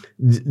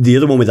 The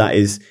other one with that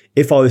is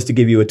if I was to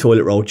give you a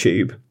toilet roll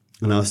tube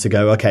and I was to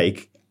go,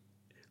 okay,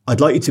 I'd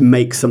like you to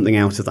make something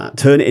out of that,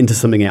 turn it into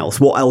something else.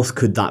 What else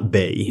could that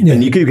be? Yeah.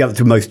 And you could give it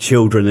to most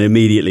children and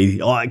immediately,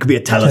 it could be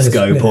a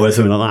telescope or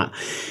something like that.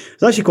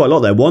 There's actually quite a lot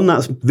there. One,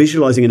 that's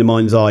visualizing in the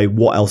mind's eye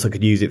what else I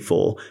could use it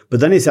for. But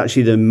then it's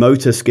actually the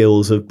motor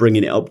skills of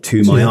bringing it up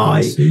to my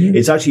eye.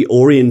 It's actually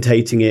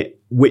orientating it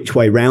which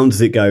way round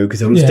does it go?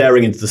 Because if I'm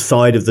staring into the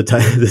side of the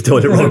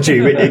toilet roll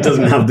tube, it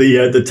doesn't have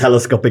the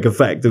telescopic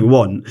effect that we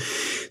want.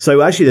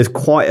 So actually there's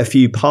quite a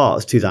few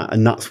parts to that.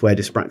 And that's where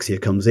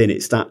dyspraxia comes in.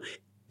 It's that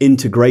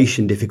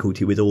integration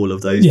difficulty with all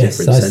of those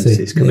different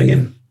senses coming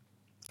in.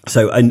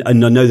 So, and I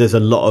know there's a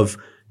lot of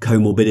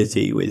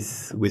comorbidity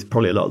with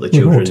probably a lot of the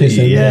children.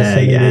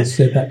 Autism, it's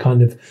that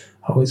kind of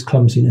it's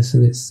clumsiness,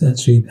 and it's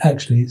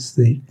actually it's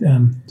the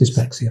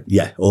dyspraxia.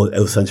 Yeah,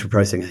 or sensory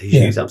processing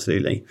issues,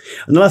 absolutely.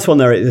 And the last one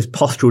there is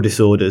postural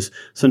disorders,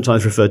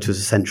 sometimes referred to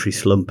as sensory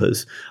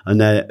slumpers, and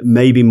they're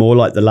maybe more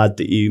like the lad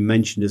that you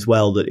mentioned as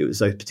well, that it was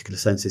those particular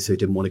senses, so he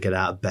didn't want to get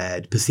out of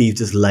bed,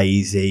 perceived as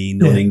lazy,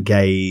 not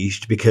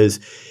engaged, because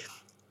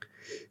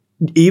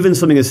even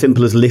something as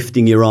simple as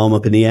lifting your arm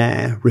up in the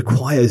air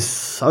requires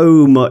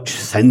so much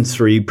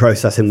sensory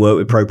processing work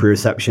with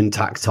proprioception,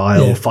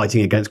 tactile,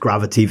 fighting against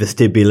gravity,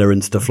 vestibular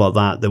and stuff like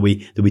that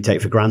we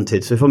take for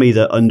granted. So if I'm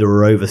either under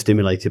or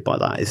overstimulated by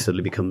that, it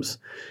suddenly becomes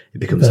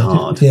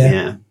hard.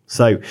 Yeah.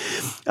 So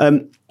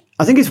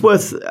I think it's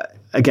worth,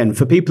 again,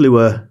 for people who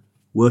are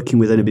working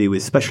with anybody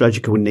with special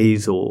educational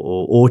needs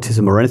or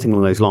autism or anything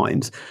along those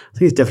lines, I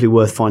think it's definitely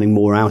worth finding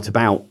more out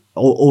about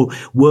or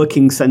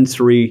working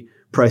sensory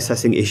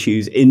processing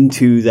issues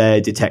into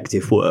their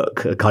detective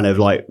work. Kind of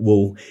like,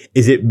 well,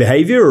 is it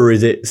behavior or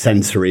is it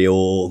sensory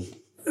or?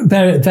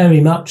 Very,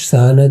 very much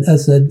so. And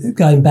as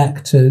going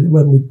back to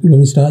when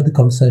we started the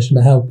conversation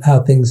about how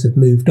things have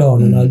moved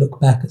on, and I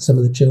look back at some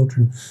of the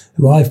children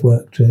who I've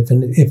worked with,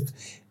 and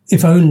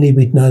if only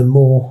we'd known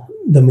more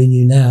than we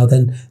knew now,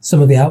 then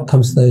some of the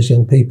outcomes of those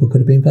young people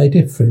could have been very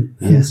different.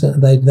 Yeah. And so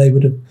they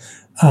would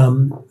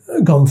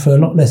have gone for a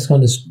lot less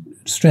kind of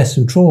stress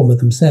and trauma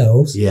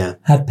themselves,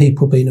 had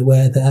people been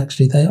aware that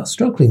actually they are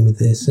struggling with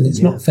this, and it's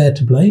not fair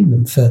to blame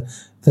them for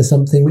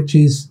something which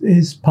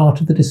is part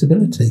of the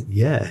disability.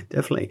 Yeah,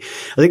 definitely.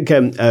 I think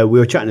we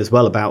were chatting as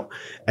well about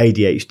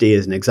ADHD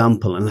as an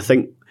example, and I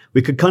think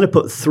we could kind of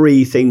put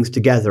three things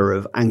together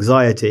of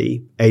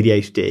anxiety,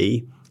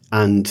 ADHD,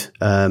 and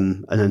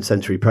then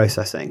sensory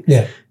processing.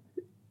 Yeah.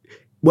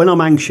 When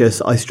I'm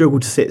anxious, I struggle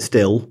to sit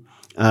still.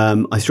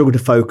 I struggle to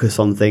focus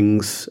on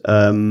things,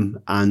 and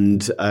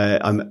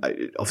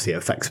obviously it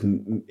affects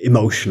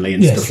emotionally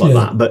and stuff like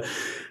that. But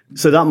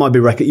so that might be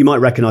you might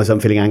recognise I'm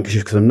feeling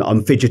anxious because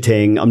I'm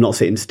fidgeting, I'm not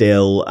sitting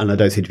still, and I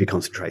don't seem to be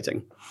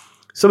concentrating.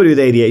 Somebody with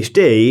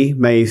ADHD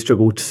may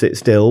struggle to sit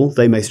still.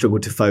 They may struggle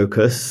to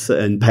focus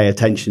and pay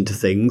attention to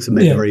things and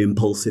make very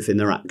impulsive in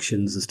their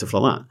actions and stuff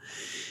like that.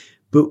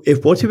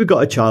 But what if we've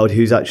got a child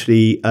who's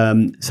actually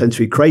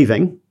sensory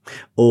craving,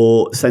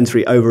 or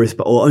sensory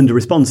or under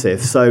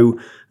responsive, so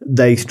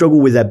they struggle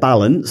with their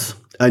balance.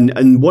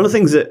 And one of the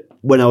things that,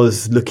 when I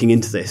was looking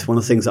into this, one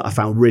of the things that I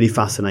found really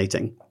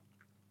fascinating,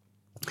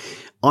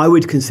 I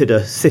would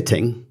consider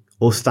sitting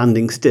or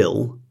standing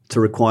still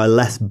to require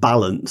less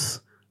balance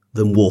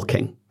than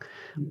walking.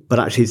 But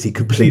actually it's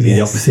completely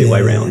the opposite way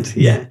around.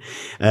 Yeah.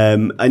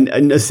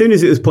 And as soon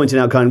as it was pointing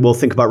out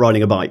think about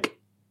riding a bike.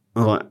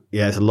 I'm like,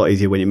 yeah, it's a lot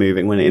easier when you're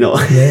moving, when you're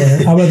not.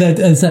 Yeah. Well,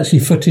 there's actually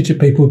footage of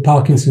people with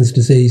Parkinson's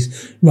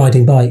disease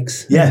riding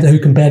bikes. Yeah. Who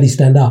can barely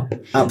stand up.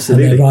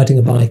 Absolutely. And they're riding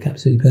a bike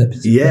absolutely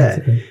purposely. Yeah.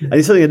 And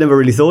it's something I'd never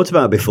really thought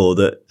about before.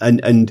 That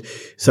and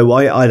so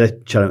I had a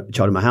child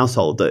in my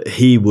household that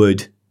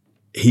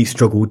he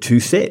struggled to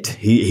sit.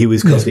 He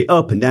was constantly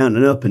up and down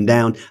and up and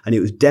down. And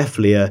it was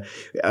definitely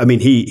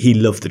he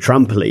loved the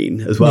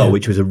trampoline as well,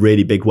 which was a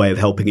really big way of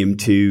helping him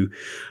to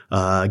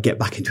get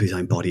back into his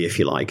own body, if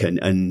you like,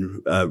 and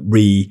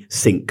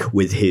re-sync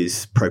with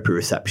his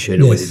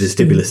proprioception or with his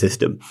vestibular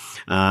system.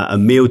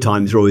 And meal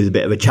times were always a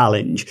bit of a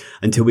challenge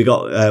until we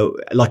got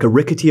like a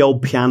rickety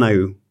old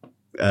piano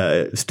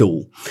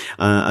stool,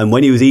 and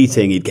when he was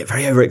eating, he'd get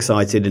very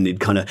overexcited and he'd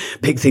kind of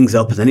pick things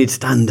up, and then he'd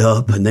stand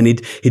up, and then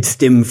he'd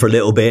stim for a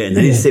little bit, and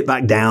then he'd sit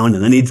back down,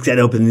 and then he'd get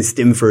up and then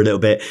stim for a little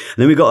bit, and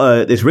then we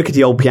got this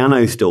rickety old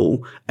piano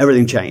stool.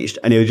 Everything changed,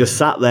 and he was just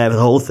sat there for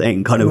the whole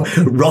thing, kind of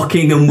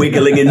rocking and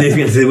wiggling in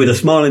this with a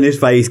smile on his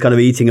face, kind of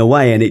eating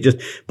away. And it just,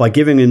 by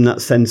giving him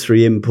that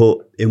sensory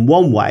input in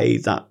one way,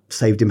 that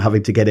saved him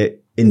having to get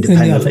it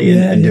independently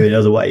and do it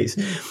other ways.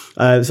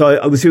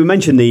 So we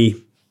mentioned the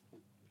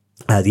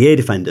ear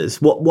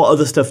defenders. What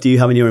other stuff do you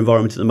have in your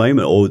environment at the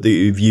moment, or that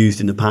you've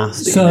used in the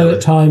past? So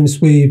at times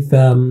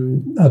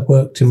I've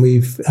worked and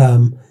we've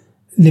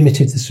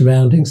limited the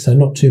surroundings, so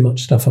not too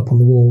much stuff up on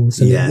the walls.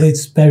 And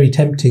it's very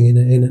tempting in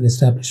an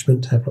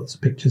establishment to have lots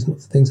of pictures and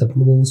lots of things up on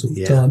the walls all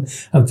the time.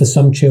 And for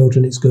some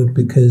children, it's good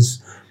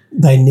because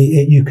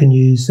you can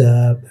use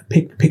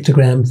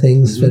pictogram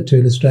things to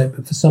illustrate,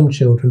 but for some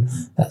children,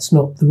 that's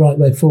not the right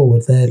way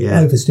forward.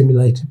 They're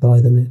overstimulated by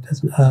them. And it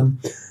doesn't.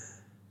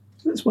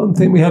 That's one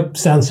thing. We have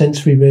sound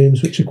sensory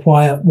rooms, which are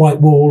quiet, white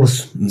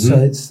walls, so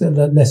it's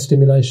less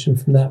stimulation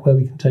from that, where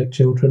we can take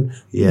children.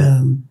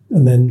 And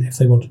then if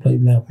they want to play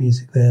loud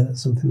music there,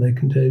 that's something they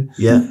can do.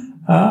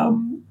 I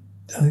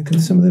think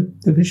of some of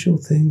the visual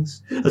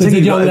things. The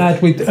young lad,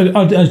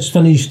 it's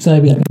funny you should say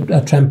we have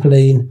a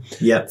trampoline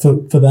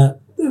for that.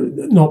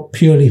 Not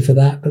purely for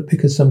that, but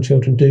because some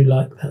children do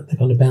like that. They're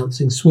kind of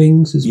bouncing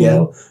swings as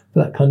well,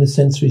 for that kind of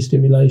sensory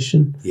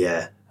stimulation.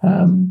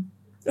 And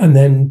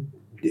then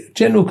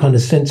general kind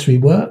of sensory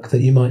work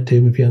that you might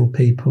do with young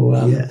people,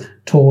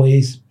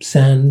 toys,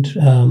 sand,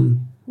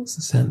 what's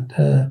the sand?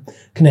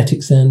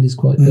 Kinetic sand is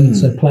quite good.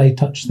 So play,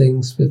 touch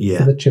things for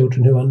the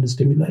children who are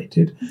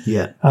understimulated.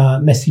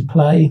 Messy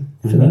play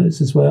for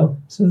those as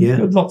well. So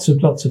lots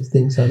of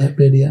things like that,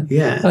 really.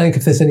 I think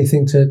if there's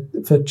anything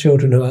for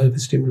children who are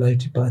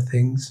overstimulated by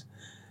things,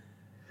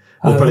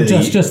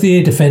 just the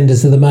ear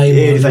defenders are the main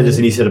ear defenders.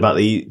 And you said about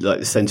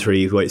the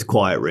sensory, where it's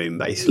quiet room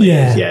basically.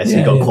 So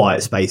you've got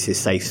quiet spaces,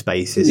 safe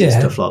spaces, and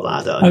stuff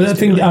like that.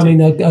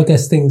 I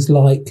guess things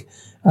like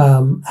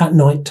at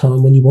night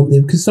time, when you want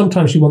them, because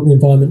sometimes you want the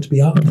environment to be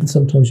up and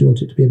sometimes you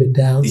want it to be a bit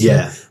down.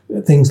 So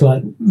things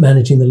like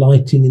managing the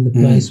lighting in the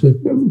place. We've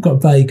got a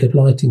very good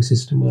lighting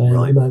system at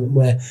the moment,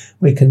 where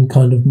we can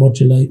kind of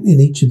modulate in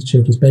each of the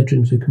children's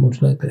bedrooms. We can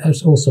modulate, but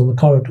also on the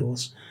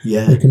corridors.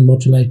 We can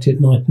modulate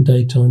it night and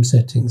daytime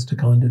settings to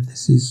kind of,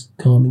 this is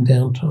calming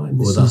down time.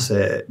 That's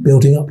it.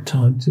 Building up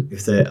time.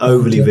 If they're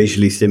overly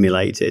visually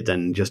stimulated,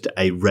 then just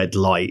a red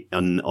light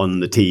on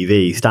the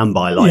TV,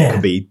 standby light,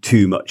 could be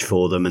too much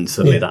for them, and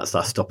suddenly that's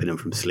stopping them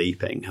from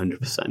sleeping,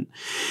 100%.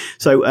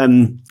 So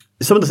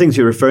some of the things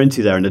you're referring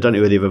to there, and I don't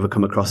know whether you've ever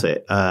come across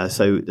it.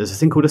 So there's a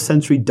thing called a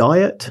sensory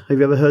diet. Have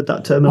you ever heard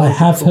that terminology? I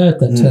have heard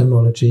that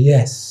terminology,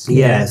 yes.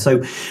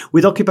 So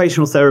with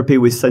occupational therapy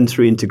with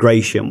sensory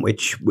integration,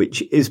 which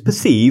is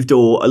perceived,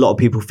 or a lot of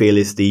people feel,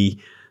 is the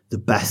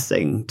best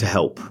thing to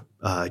help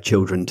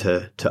children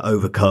to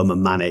overcome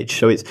and manage.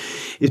 So it's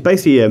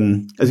basically,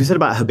 as we said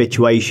about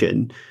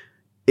habituation,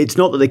 it's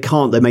not that they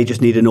can't, they may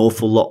just need an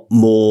awful lot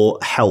more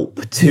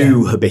help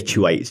to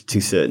habituate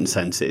to certain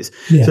senses.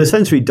 So a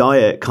sensory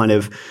diet kind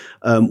of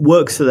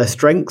works to their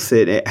strengths.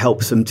 It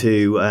helps them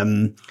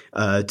to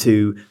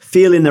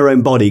feel in their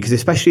own body, because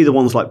especially the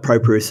ones like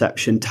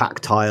proprioception,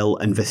 tactile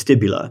and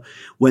vestibular,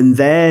 when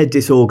they're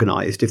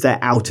disorganized, if they're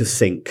out of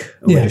sync,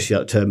 or just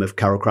that term of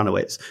Carol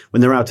Kranowitz, when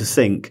they're out of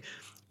sync,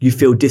 you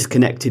feel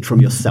disconnected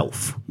from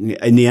yourself.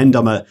 In the end,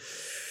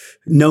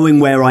 knowing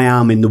where I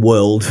am in the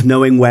world,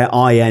 knowing where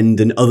I end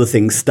and other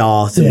things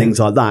start and things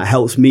like that,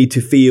 helps me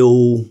to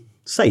feel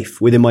safe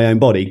within my own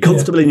body,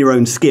 comfortable in your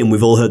own skin.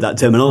 We've all heard that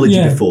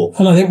terminology before.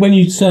 And I think when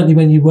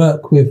you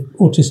work with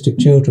autistic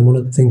children, one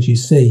of the things you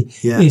see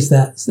is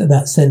that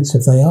sense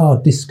of they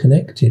are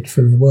disconnected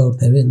from the world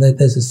they're in.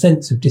 There's a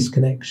sense of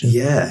disconnection.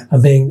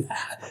 And being,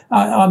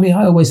 I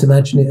always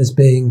imagine it as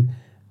being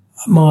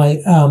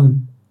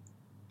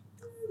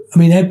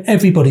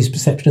everybody's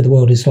perception of the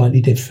world is slightly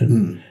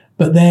different.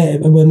 But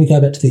when we go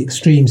back to the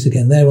extremes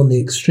again, they're on the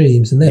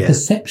extremes, and their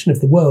perception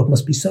of the world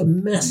must be so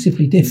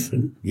massively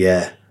different.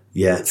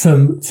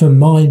 from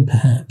mine,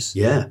 perhaps.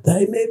 Yeah.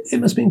 It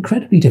must be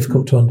incredibly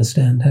difficult to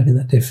understand having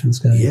that difference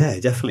going. Yeah,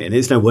 definitely. And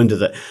it's no wonder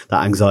that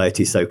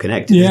anxiety is so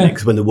connected, isn't it?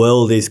 Because when the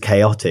world is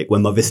chaotic,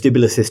 when my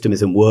vestibular system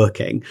isn't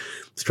working,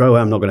 straight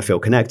away I'm not going to feel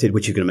connected,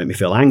 which is going to make me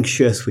feel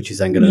anxious, which is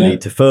then going to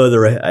lead to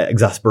further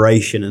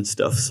exasperation and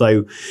stuff.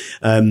 So,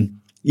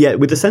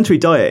 with the sensory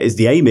diet,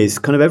 the aim is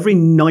kind of every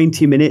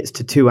 90 minutes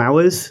to 2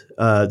 hours,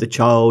 the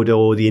child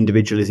or the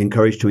individual is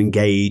encouraged to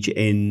engage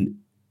in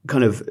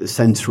kind of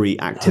sensory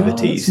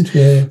activities.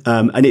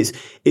 And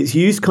it's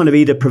used kind of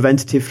either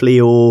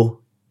preventatively or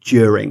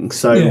during.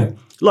 So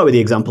like with the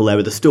example there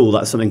with the stool,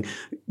 that's something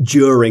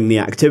during the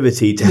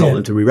activity to help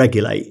them to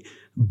re-regulate.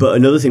 But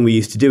another thing we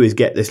used to do is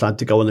get this lad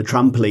to go on the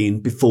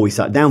trampoline before we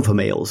sat down for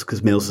meals,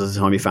 because meals was the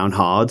time he found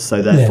hard.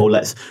 So therefore,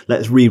 let's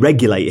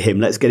re-regulate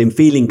him. Let's get him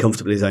feeling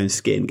comfortable in his own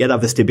skin. Get our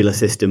vestibular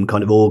system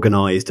kind of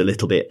organised a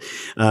little bit.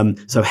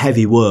 So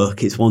heavy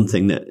work is one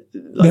thing that,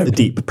 like the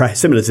deep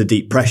similar to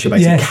deep pressure,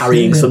 basically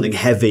carrying something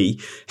heavy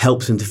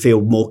helps them to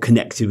feel more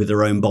connected with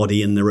their own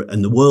body and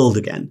the world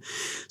again.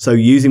 So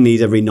using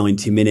these every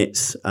 90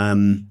 minutes.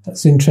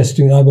 That's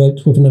interesting. I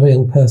worked with another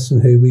young person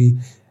who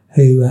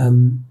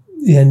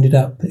he ended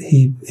up,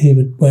 we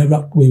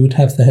would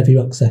have the heavy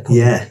rucksack on,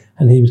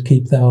 and he would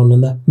keep that on,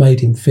 and that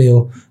made him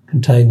feel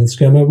contained and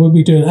secure. I mean, we'll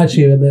be doing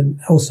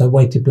also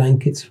weighted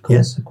blankets, of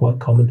course, are quite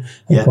common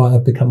and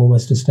have become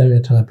almost a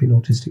stereotype in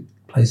autistic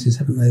places,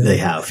 haven't they? They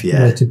have,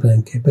 weighted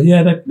blanket, but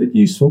they're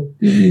useful.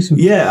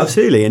 Yeah,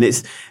 absolutely. And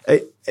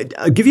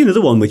I'll give you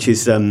another one, which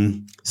is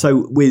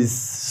so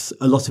with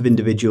a lot of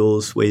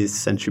individuals with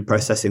sensory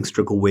processing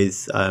struggle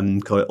with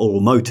oral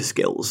motor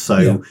skills,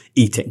 so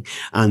eating.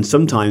 And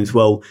sometimes,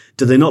 do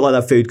they not like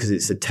that food because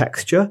it's a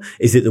texture?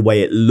 Is it the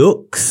way it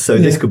looks? So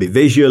this could be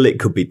visual, it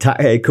could be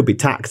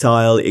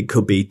tactile, it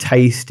could be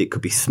taste, it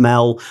could be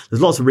smell.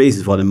 There's lots of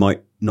reasons why they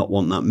might not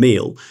want that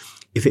meal.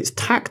 If it's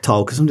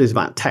tactile, because sometimes it's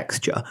about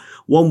texture,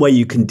 one way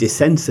you can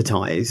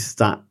desensitize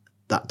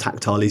that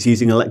tactile is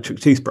using an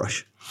electric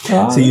toothbrush.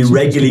 So you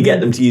regularly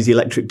get them to use the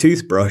electric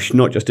toothbrush,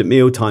 not just at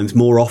meal times,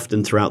 more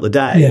often throughout the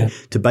day,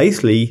 to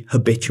basically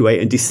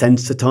habituate and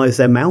desensitize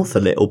their mouth a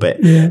little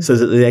bit so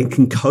that they then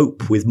can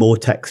cope with more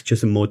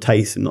textures and more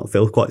taste and not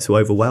feel quite so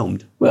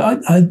overwhelmed. Well,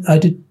 I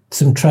did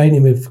some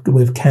training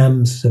with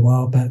CAMS a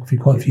while back,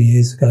 quite a few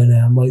years ago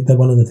now.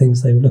 One of the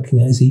things they were looking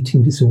at is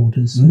eating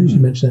disorders, as you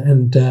mentioned,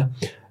 and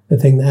the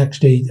thing that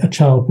actually a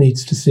child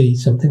needs to see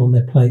something on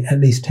their plate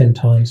at least 10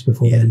 times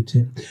before they eat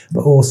it,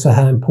 but also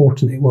how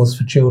important it was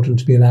for children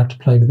to be allowed to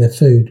play with their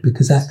food,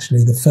 because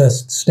actually the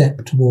first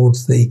step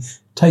towards the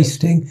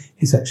tasting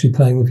is actually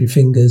playing with your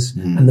fingers,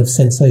 and the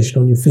sensation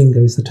on your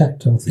finger is the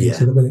tactile thing,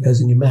 so that when it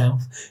goes in your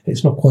mouth,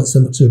 it's not quite so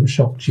much of a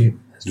shock to you.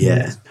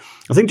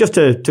 I think just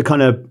to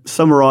kind of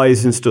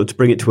summarise and to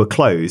bring it to a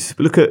close,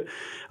 we look at,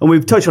 and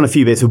we've touched on a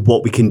few bits of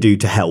what we can do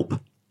to help.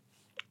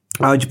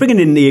 Just bringing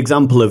in the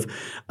example of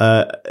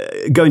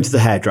going to the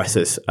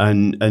hairdressers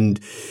and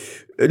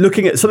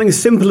looking at something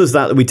as simple as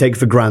that we take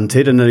for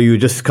granted. I know you were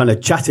just kind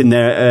of chatting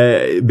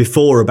there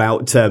before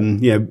about,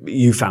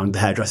 you found the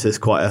hairdressers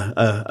quite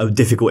a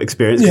difficult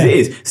experience, because it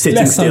is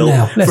sitting still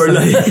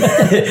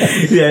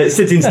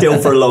sitting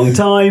still for a long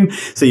time.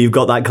 So you've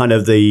got that kind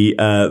of the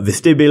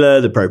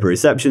vestibular, the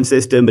proprioception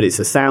system, but it's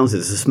the sounds,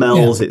 it's the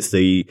smells, it's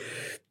the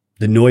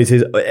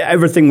noises,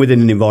 everything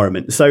within an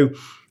environment. So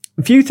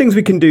a few things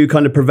we can do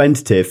kind of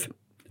preventative.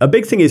 A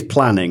big thing is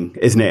planning,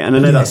 isn't it? And I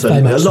know that's a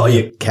lot of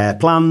your care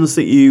plans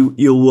that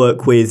you'll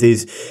work with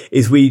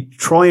is we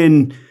try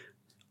and,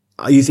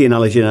 I use the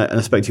analogy, and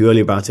I spoke to you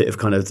earlier about it, of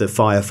kind of the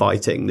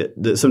firefighting,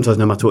 that sometimes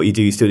no matter what you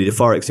do, you still need a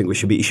fire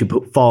extinguisher, but you should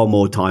put far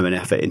more time and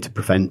effort into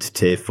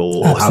preventative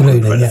or how to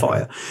prevent a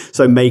fire.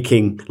 So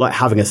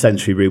having a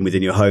sensory room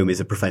within your home is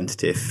a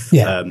preventative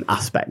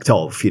aspect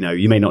of,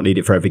 you may not need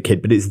it for every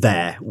kid, but it's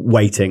there,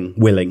 waiting,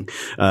 willing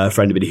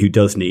for anybody who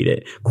does need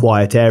it.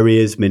 Quiet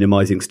areas,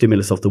 minimizing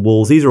stimulus off the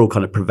walls, these are all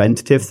kind of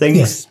preventative things.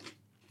 Yes.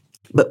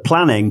 But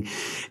planning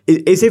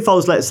is if I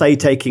was, let's say,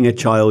 taking a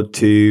child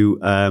to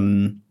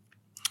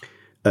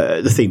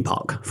the theme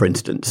park, for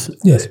instance.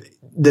 Yes.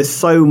 There's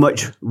so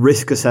much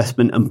risk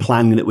assessment and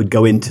planning that would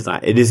go into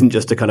that. It isn't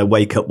just to kind of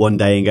wake up one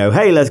day and go,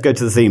 hey, let's go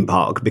to the theme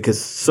park, because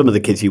some of the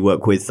kids you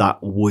work with, that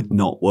would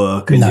not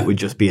work, and it would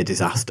just be a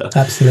disaster.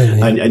 Absolutely.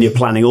 And you're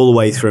planning all the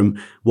way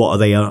from what are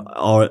they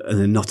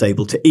not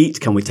able to eat?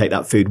 Can we take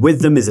that food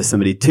with them? Is there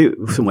somewhere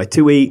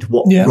to eat?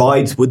 What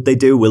rides would they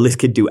do? Will this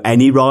kid do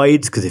any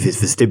rides? Because if it's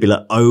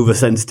vestibular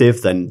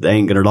oversensitive, then they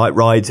ain't going to like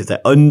rides. If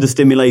they're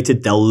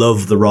understimulated, they'll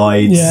love the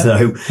rides. Yeah.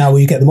 So how will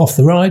you get them off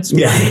the rides?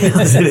 Yeah,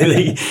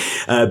 absolutely.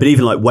 But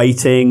even like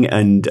waiting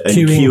and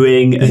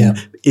queuing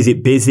and is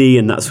it busy?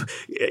 And that's,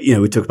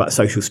 we talk about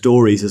social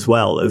stories as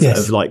well of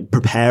like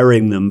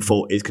preparing them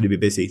for, it's going to be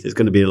busy. There's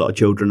going to be a lot of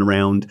children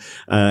around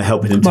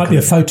helping them. Might be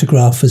a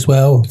photograph as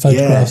well.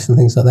 Photographs and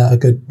things like that are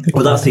good.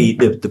 Well, that's the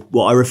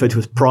what I refer to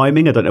as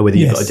priming. I don't know whether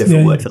you've got a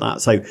different word for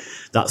that. So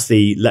that's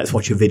let's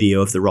watch a video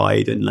of the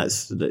ride and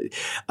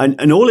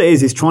and all it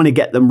is trying to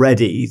get them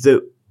ready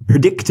that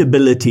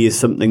predictability is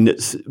something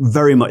that's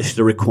very much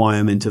the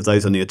requirement of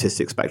those on the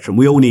autistic spectrum.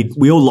 We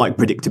all like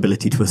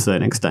predictability to a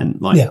certain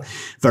extent.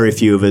 Very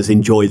few of us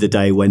enjoy the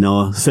day when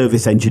our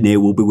service engineer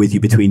will be with you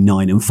between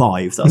 9 and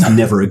 5. That's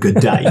never a good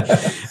day.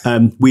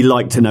 We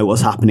like to know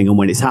what's happening and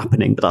when it's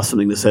happening, but that's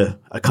something that's a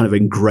kind of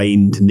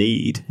ingrained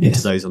need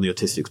into those on the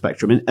autistic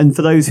spectrum. And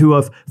for those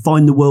who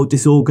find the world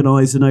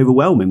disorganized and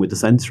overwhelming with the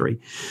sensory.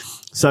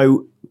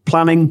 So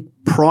priming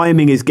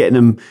is getting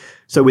them.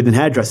 So within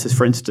hairdressers,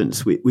 for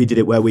instance, we did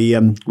it where we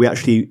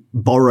actually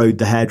borrowed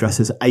the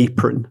hairdresser's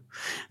apron,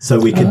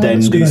 so we could then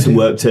do some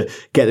work to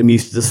get them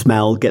used to the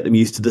smell, get them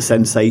used to the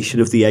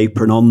sensation of the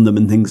apron on them,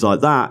 and things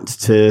like that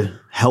to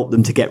help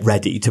them to get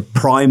ready, to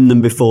prime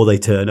them before they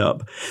turn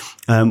up.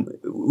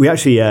 We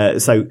actually,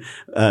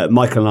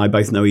 Michael and I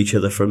both know each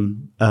other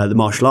from the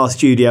martial arts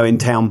studio in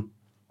town.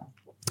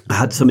 I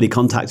had somebody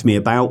contact me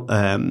about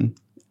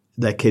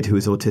their kid who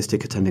was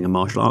autistic attending a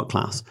martial art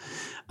class.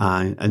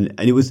 And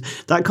it was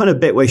that kind of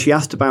bit where she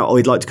asked about,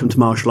 he'd like to come to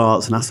martial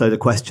arts, and asked a load of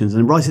questions.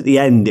 And right at the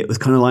end, it was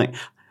kind of like,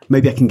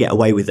 maybe I can get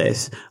away with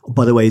this.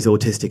 By the way, he's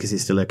autistic. Is it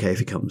still okay if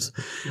he comes?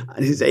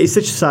 And it's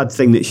such a sad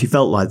thing that she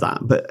felt like that.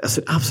 But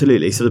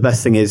absolutely. So the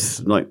best thing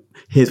is,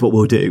 here's what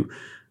we'll do.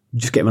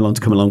 Just get him along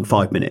to come along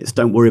 5 minutes.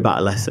 Don't worry about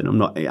a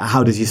lesson.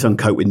 How does your son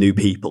cope with new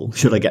people?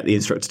 Should I get the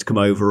instructor to come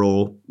over,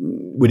 or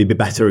would it be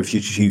better if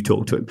you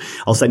talk to him?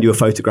 I'll send you a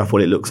photograph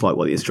what it looks like,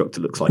 what the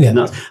instructor looks like. Yeah. And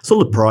that's all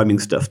the priming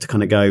stuff to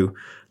kind of go,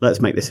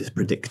 let's make this as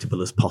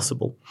predictable as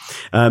possible.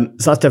 So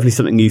that's definitely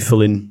something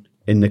useful in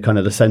the kind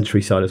of the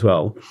sensory side as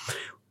well.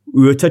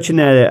 We were touching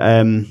there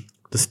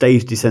the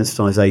stage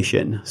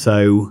desensitization.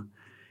 So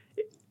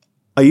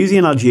I use the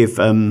analogy of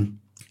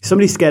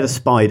somebody's scared of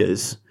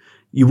spiders.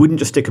 You wouldn't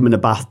just stick them in a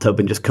bathtub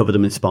and just cover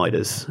them in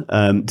spiders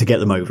to get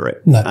them over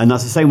it. No. And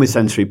that's the same with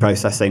sensory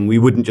processing. We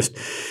wouldn't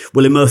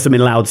we'll immerse them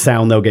in loud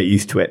sound, they'll get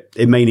used to it.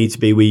 It may need to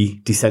be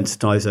we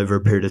desensitize over a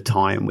period of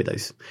time with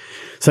those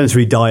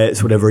sensory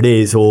diets, whatever it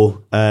is.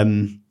 Or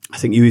I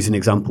think you used an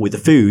example with the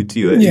food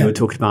you were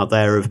talking about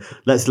there of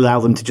let's allow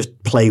them to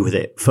just play with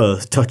it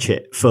first, touch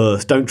it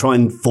first. Don't try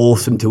and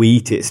force them to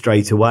eat it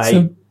straight away.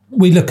 So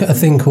we look at a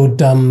thing called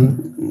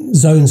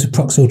zones of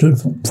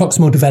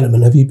proximal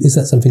development. Is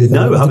that something you've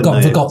heard of?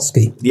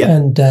 Vygotsky. Yeah.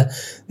 And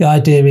the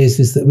idea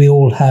is that we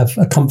all have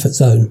a comfort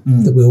zone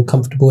that we're all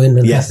comfortable in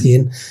and happy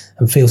in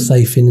and feel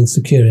safe in and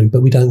secure in,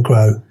 but we don't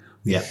grow.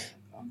 Yeah.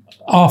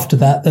 After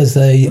that, there's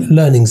a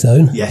learning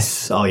zone.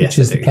 Yes. Which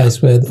is the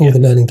place where all the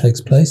learning takes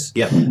place.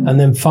 Yeah.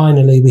 And then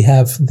finally, we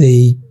have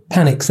the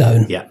panic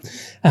zone. Yeah.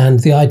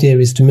 And the idea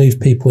is to move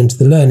people into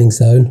the learning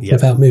zone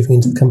without moving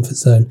into the comfort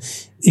zone.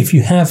 If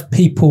you have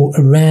people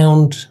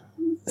around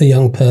the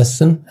young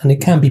person, and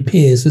it can be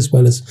peers as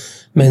well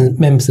as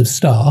members of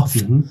staff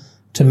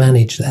to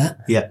manage that,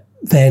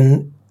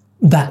 then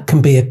that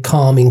can be a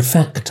calming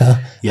factor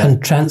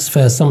and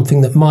transfer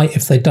something that might,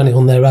 if they'd done it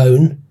on their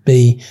own,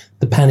 be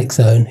the panic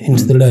zone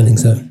into the learning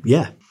zone.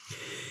 Yeah.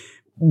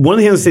 One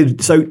of the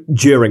things, so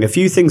during, a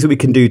few things that we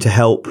can do to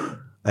help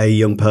a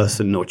young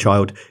person or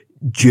child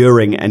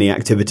during any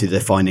activity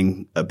they're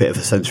finding a bit of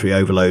a sensory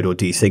overload or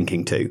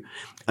desyncing to.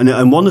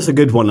 And one that's a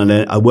good one, and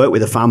I work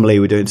with a family,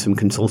 we're doing some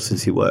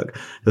consultancy work.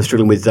 They're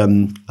struggling with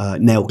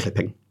nail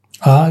clipping.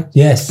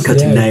 Yes.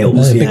 Cutting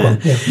nails,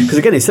 Because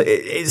again,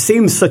 it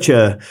seems such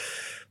a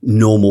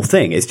normal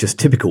thing. It's just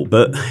typical,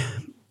 but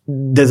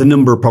there's a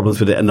number of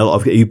problems with it, and a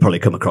lot of you probably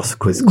come across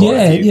quite a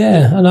few.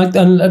 Yeah.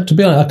 And to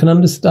be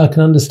honest, I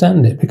can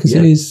understand it because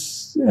it is.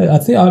 I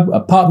think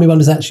part of me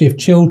wonders actually if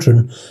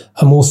children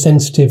are more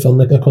sensitive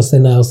across their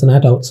nails than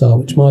adults are,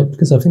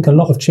 because I think a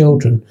lot of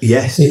children,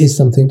 it is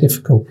something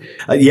difficult.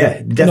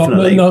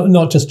 Definitely.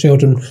 Not just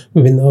children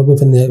within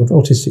the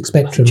autistic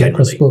spectrum.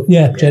 Across the board.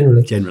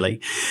 Generally.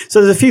 So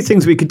there's a few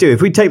things we could do.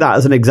 If we take that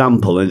as an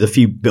example, and there's a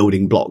few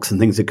building blocks and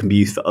things that can be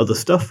used for other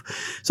stuff.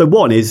 So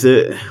one is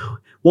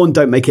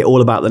don't make it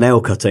all about the nail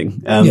cutting.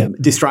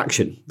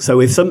 Distraction. So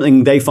if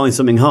they find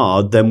something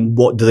hard, then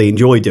what do they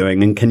enjoy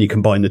doing, and can you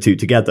combine the two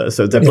together?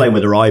 So if they're playing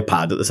with their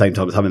iPad at the same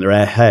time as having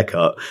their hair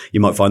cut, you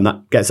might find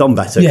that gets on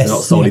better because they're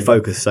not solely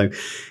focused. So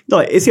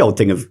it's the old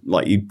thing of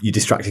you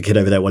distract a kid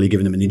over there while you're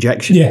giving them an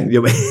injection. Yeah.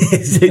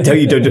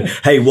 don't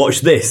hey, watch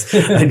this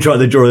and try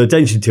to draw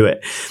attention to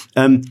it.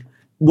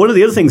 One of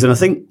the other things, and I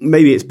think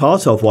maybe it's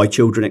part of why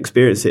children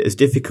experience it as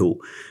difficult,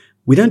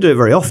 we don't do it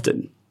very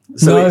often.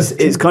 So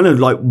it's kind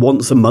of like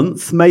once a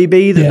month,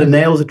 maybe, that the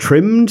nails are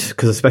trimmed,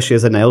 because especially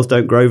as the nails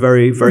don't grow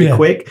very, very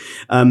quick.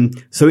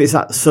 So it's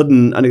that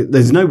sudden, and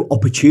there's no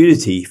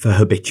opportunity for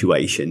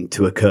habituation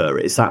to occur.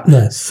 It's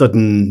that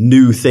sudden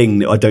new thing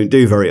that I don't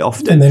do very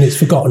often. And then it's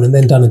forgotten and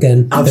then done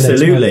again.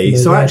 Absolutely.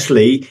 So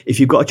actually, if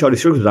you've got a child who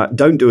struggles with that,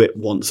 don't do it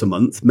once a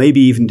month.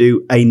 Maybe even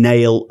do a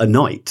nail a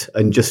night,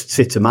 and just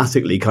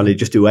systematically kind of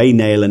just do a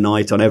nail a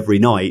night on every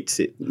night.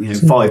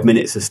 5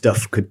 minutes of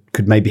stuff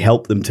could maybe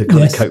help them to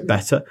kind of cope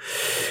better.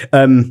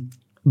 And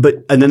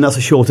then that's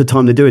a shorter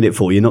time they're doing it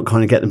for. You're not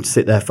kind of get them to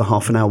sit there for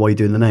half an hour while you're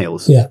doing the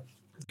nails. Yeah.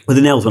 Well,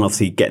 the nails one,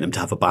 obviously getting them to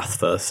have a bath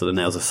first so the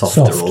nails are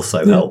softer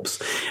also helps.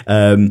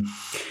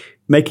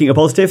 making it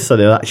positive, so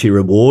there's actually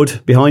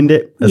reward behind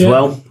it as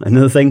well.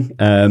 Another thing.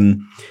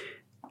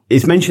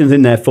 It's mentioned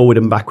in there forward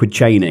and backward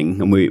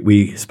chaining, and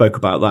we spoke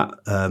about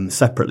that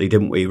separately,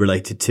 didn't we,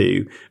 related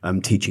to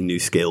teaching new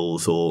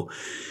skills or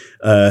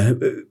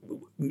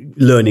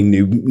learning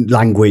new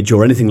language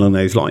or anything along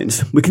those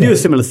lines. We can do a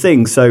similar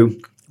thing. So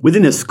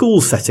within a school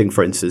setting,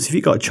 for instance, if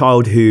you've got a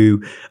child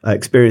who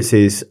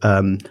experiences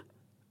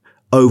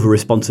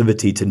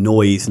over-responsivity to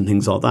noise and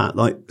things like that,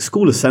 like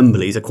school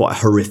assemblies are quite a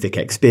horrific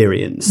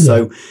experience. Yeah.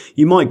 So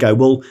you might go,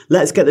 well,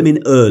 let's get them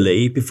in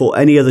early before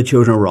any other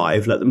children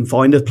arrive. Let them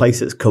find a place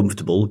that's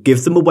comfortable.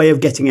 Give them a way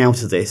of getting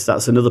out of this.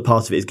 That's another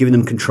part of it, is giving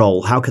them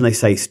control. How can they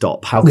say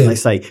stop? How can they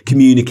say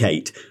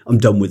communicate? I'm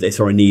done with this,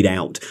 or I need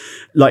out.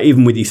 Like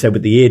even with you said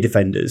with the ear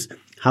defenders,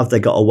 have they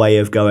got a way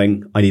of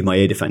going, I need my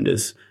ear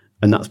defenders?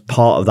 And that's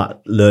part of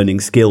that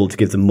learning skill to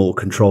give them more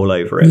control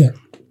over it. Yeah.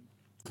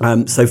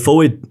 So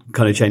forward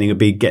kind of chaining would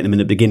be getting them in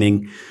the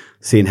beginning,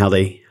 seeing how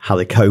they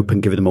cope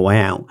and giving them a way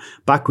out.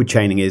 Backward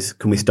chaining is,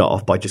 can we start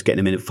off by just getting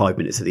them in at 5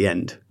 minutes at the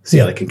end, see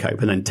how they can cope,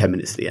 and then 10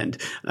 minutes at the end.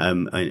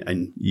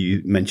 And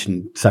you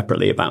mentioned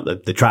separately about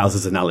the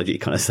trousers analogy,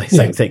 kind of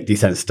same thing,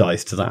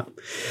 desensitized to that.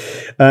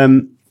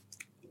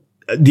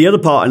 The other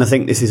part, and I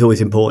think this is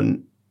always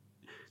important,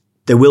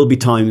 there will be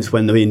times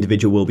when the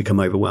individual will become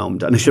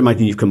overwhelmed. And I should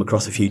imagine you've come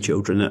across a few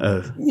children that are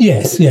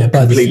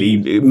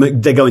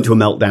they go into a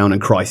meltdown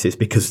and crisis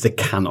because they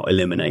cannot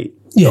eliminate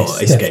or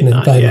escape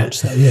that. Very much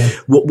so, yeah.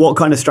 What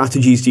kind of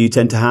strategies do you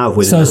tend to have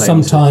with So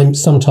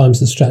sometimes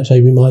the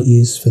strategy we might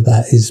use for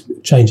that is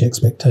change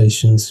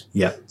expectations.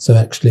 Yeah. So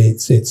actually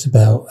it's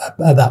about,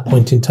 at that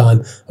point in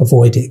time,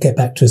 avoid it, get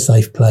back to a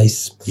safe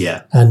place.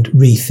 Yeah. And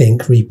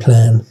rethink,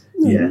 replan.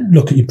 Yeah.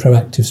 Look at your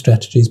proactive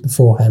strategies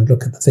beforehand.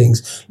 Look at the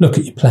things. Look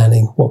at your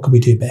planning. What could we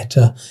do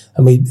better?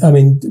 And at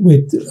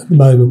the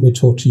moment we're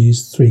taught to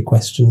use 3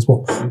 questions.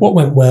 What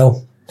went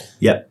well?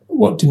 Yeah.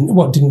 What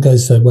didn't go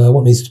so well?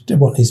 What needs to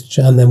change?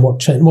 And then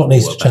what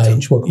needs to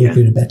change? What can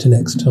we do better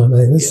next time? I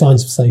think that's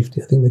signs of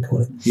safety, I think they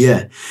call it.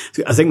 Yeah.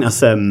 I think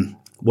that's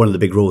one of the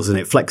big rules, isn't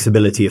it?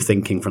 Flexibility of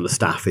thinking from the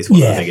staff is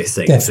one of the biggest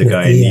things. So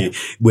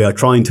we are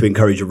trying to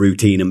encourage a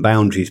routine and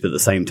boundaries, but at the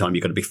same time,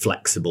 you've got to be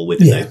flexible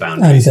within those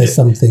boundaries. And there's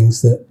some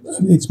things that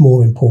it's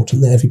more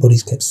important that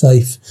everybody's kept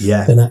safe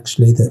than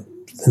actually than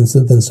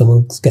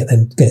someone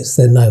gets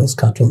their nails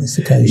cut on this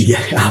occasion.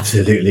 Yeah,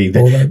 absolutely.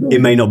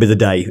 It may not be the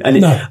day.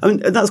 And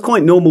that's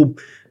quite normal.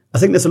 I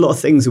think there's a lot of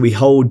things that we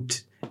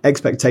hold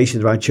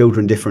expectations around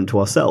children different to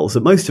ourselves,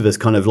 that most of us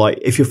kind of like,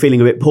 if you're feeling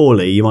a bit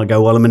poorly, you might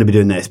go, well, I'm going to be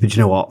doing this, but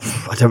you know what?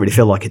 I don't really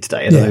feel like it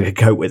today. I don't know how to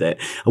cope with it.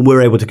 And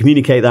we're able to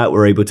communicate that.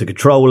 We're able to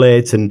control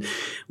it. And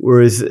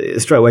whereas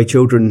straight away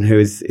children who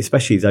is,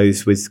 especially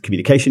those with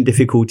communication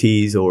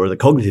difficulties or the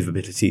cognitive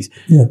abilities,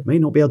 may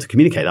not be able to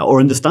communicate that or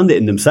understand it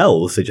in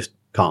themselves. They just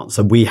can't.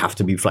 So we have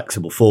to be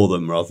flexible for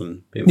them rather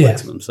than being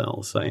flexible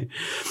themselves. So,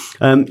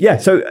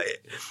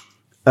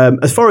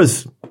 as far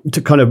as to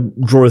kind of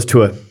draw us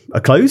to a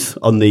close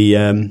on the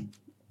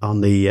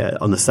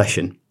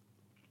session,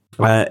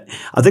 I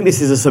think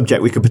this is a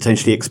subject we could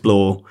potentially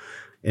explore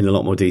in a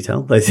lot more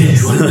detail.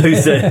 It's one of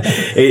those,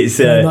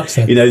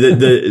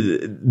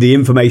 the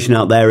information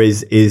out there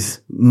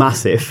is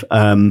massive.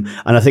 And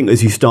I think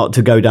as you start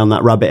to go down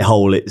that rabbit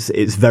hole,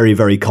 it's very,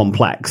 very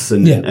complex.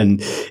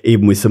 And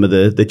even with some of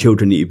the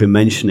children that you've been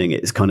mentioning,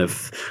 it's kind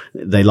of,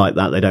 they like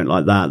that, they don't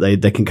like that.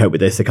 They can cope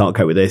with this, they can't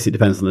cope with this. It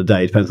depends on the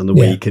day, it depends on the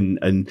week.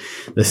 And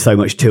there's so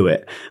much to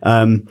it.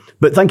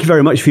 But thank you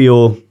very much for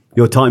your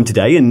time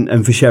today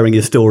and for sharing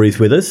your stories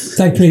with us.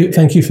 Thank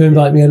you for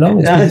inviting me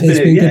along. It's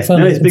been good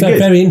fun. It's been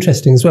very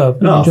interesting as well.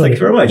 Thank you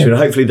very much. And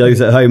hopefully those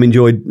at home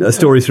enjoyed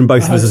stories from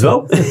both of us as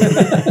well.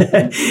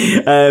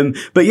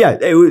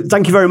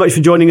 Thank you very much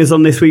for joining us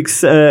on this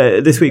week's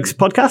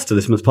podcast, or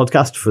this month's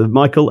podcast, for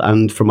Michael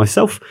and for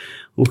myself.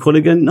 We'll call it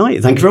a good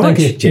night. Thank you very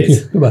much.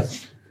 Cheers. Goodbye.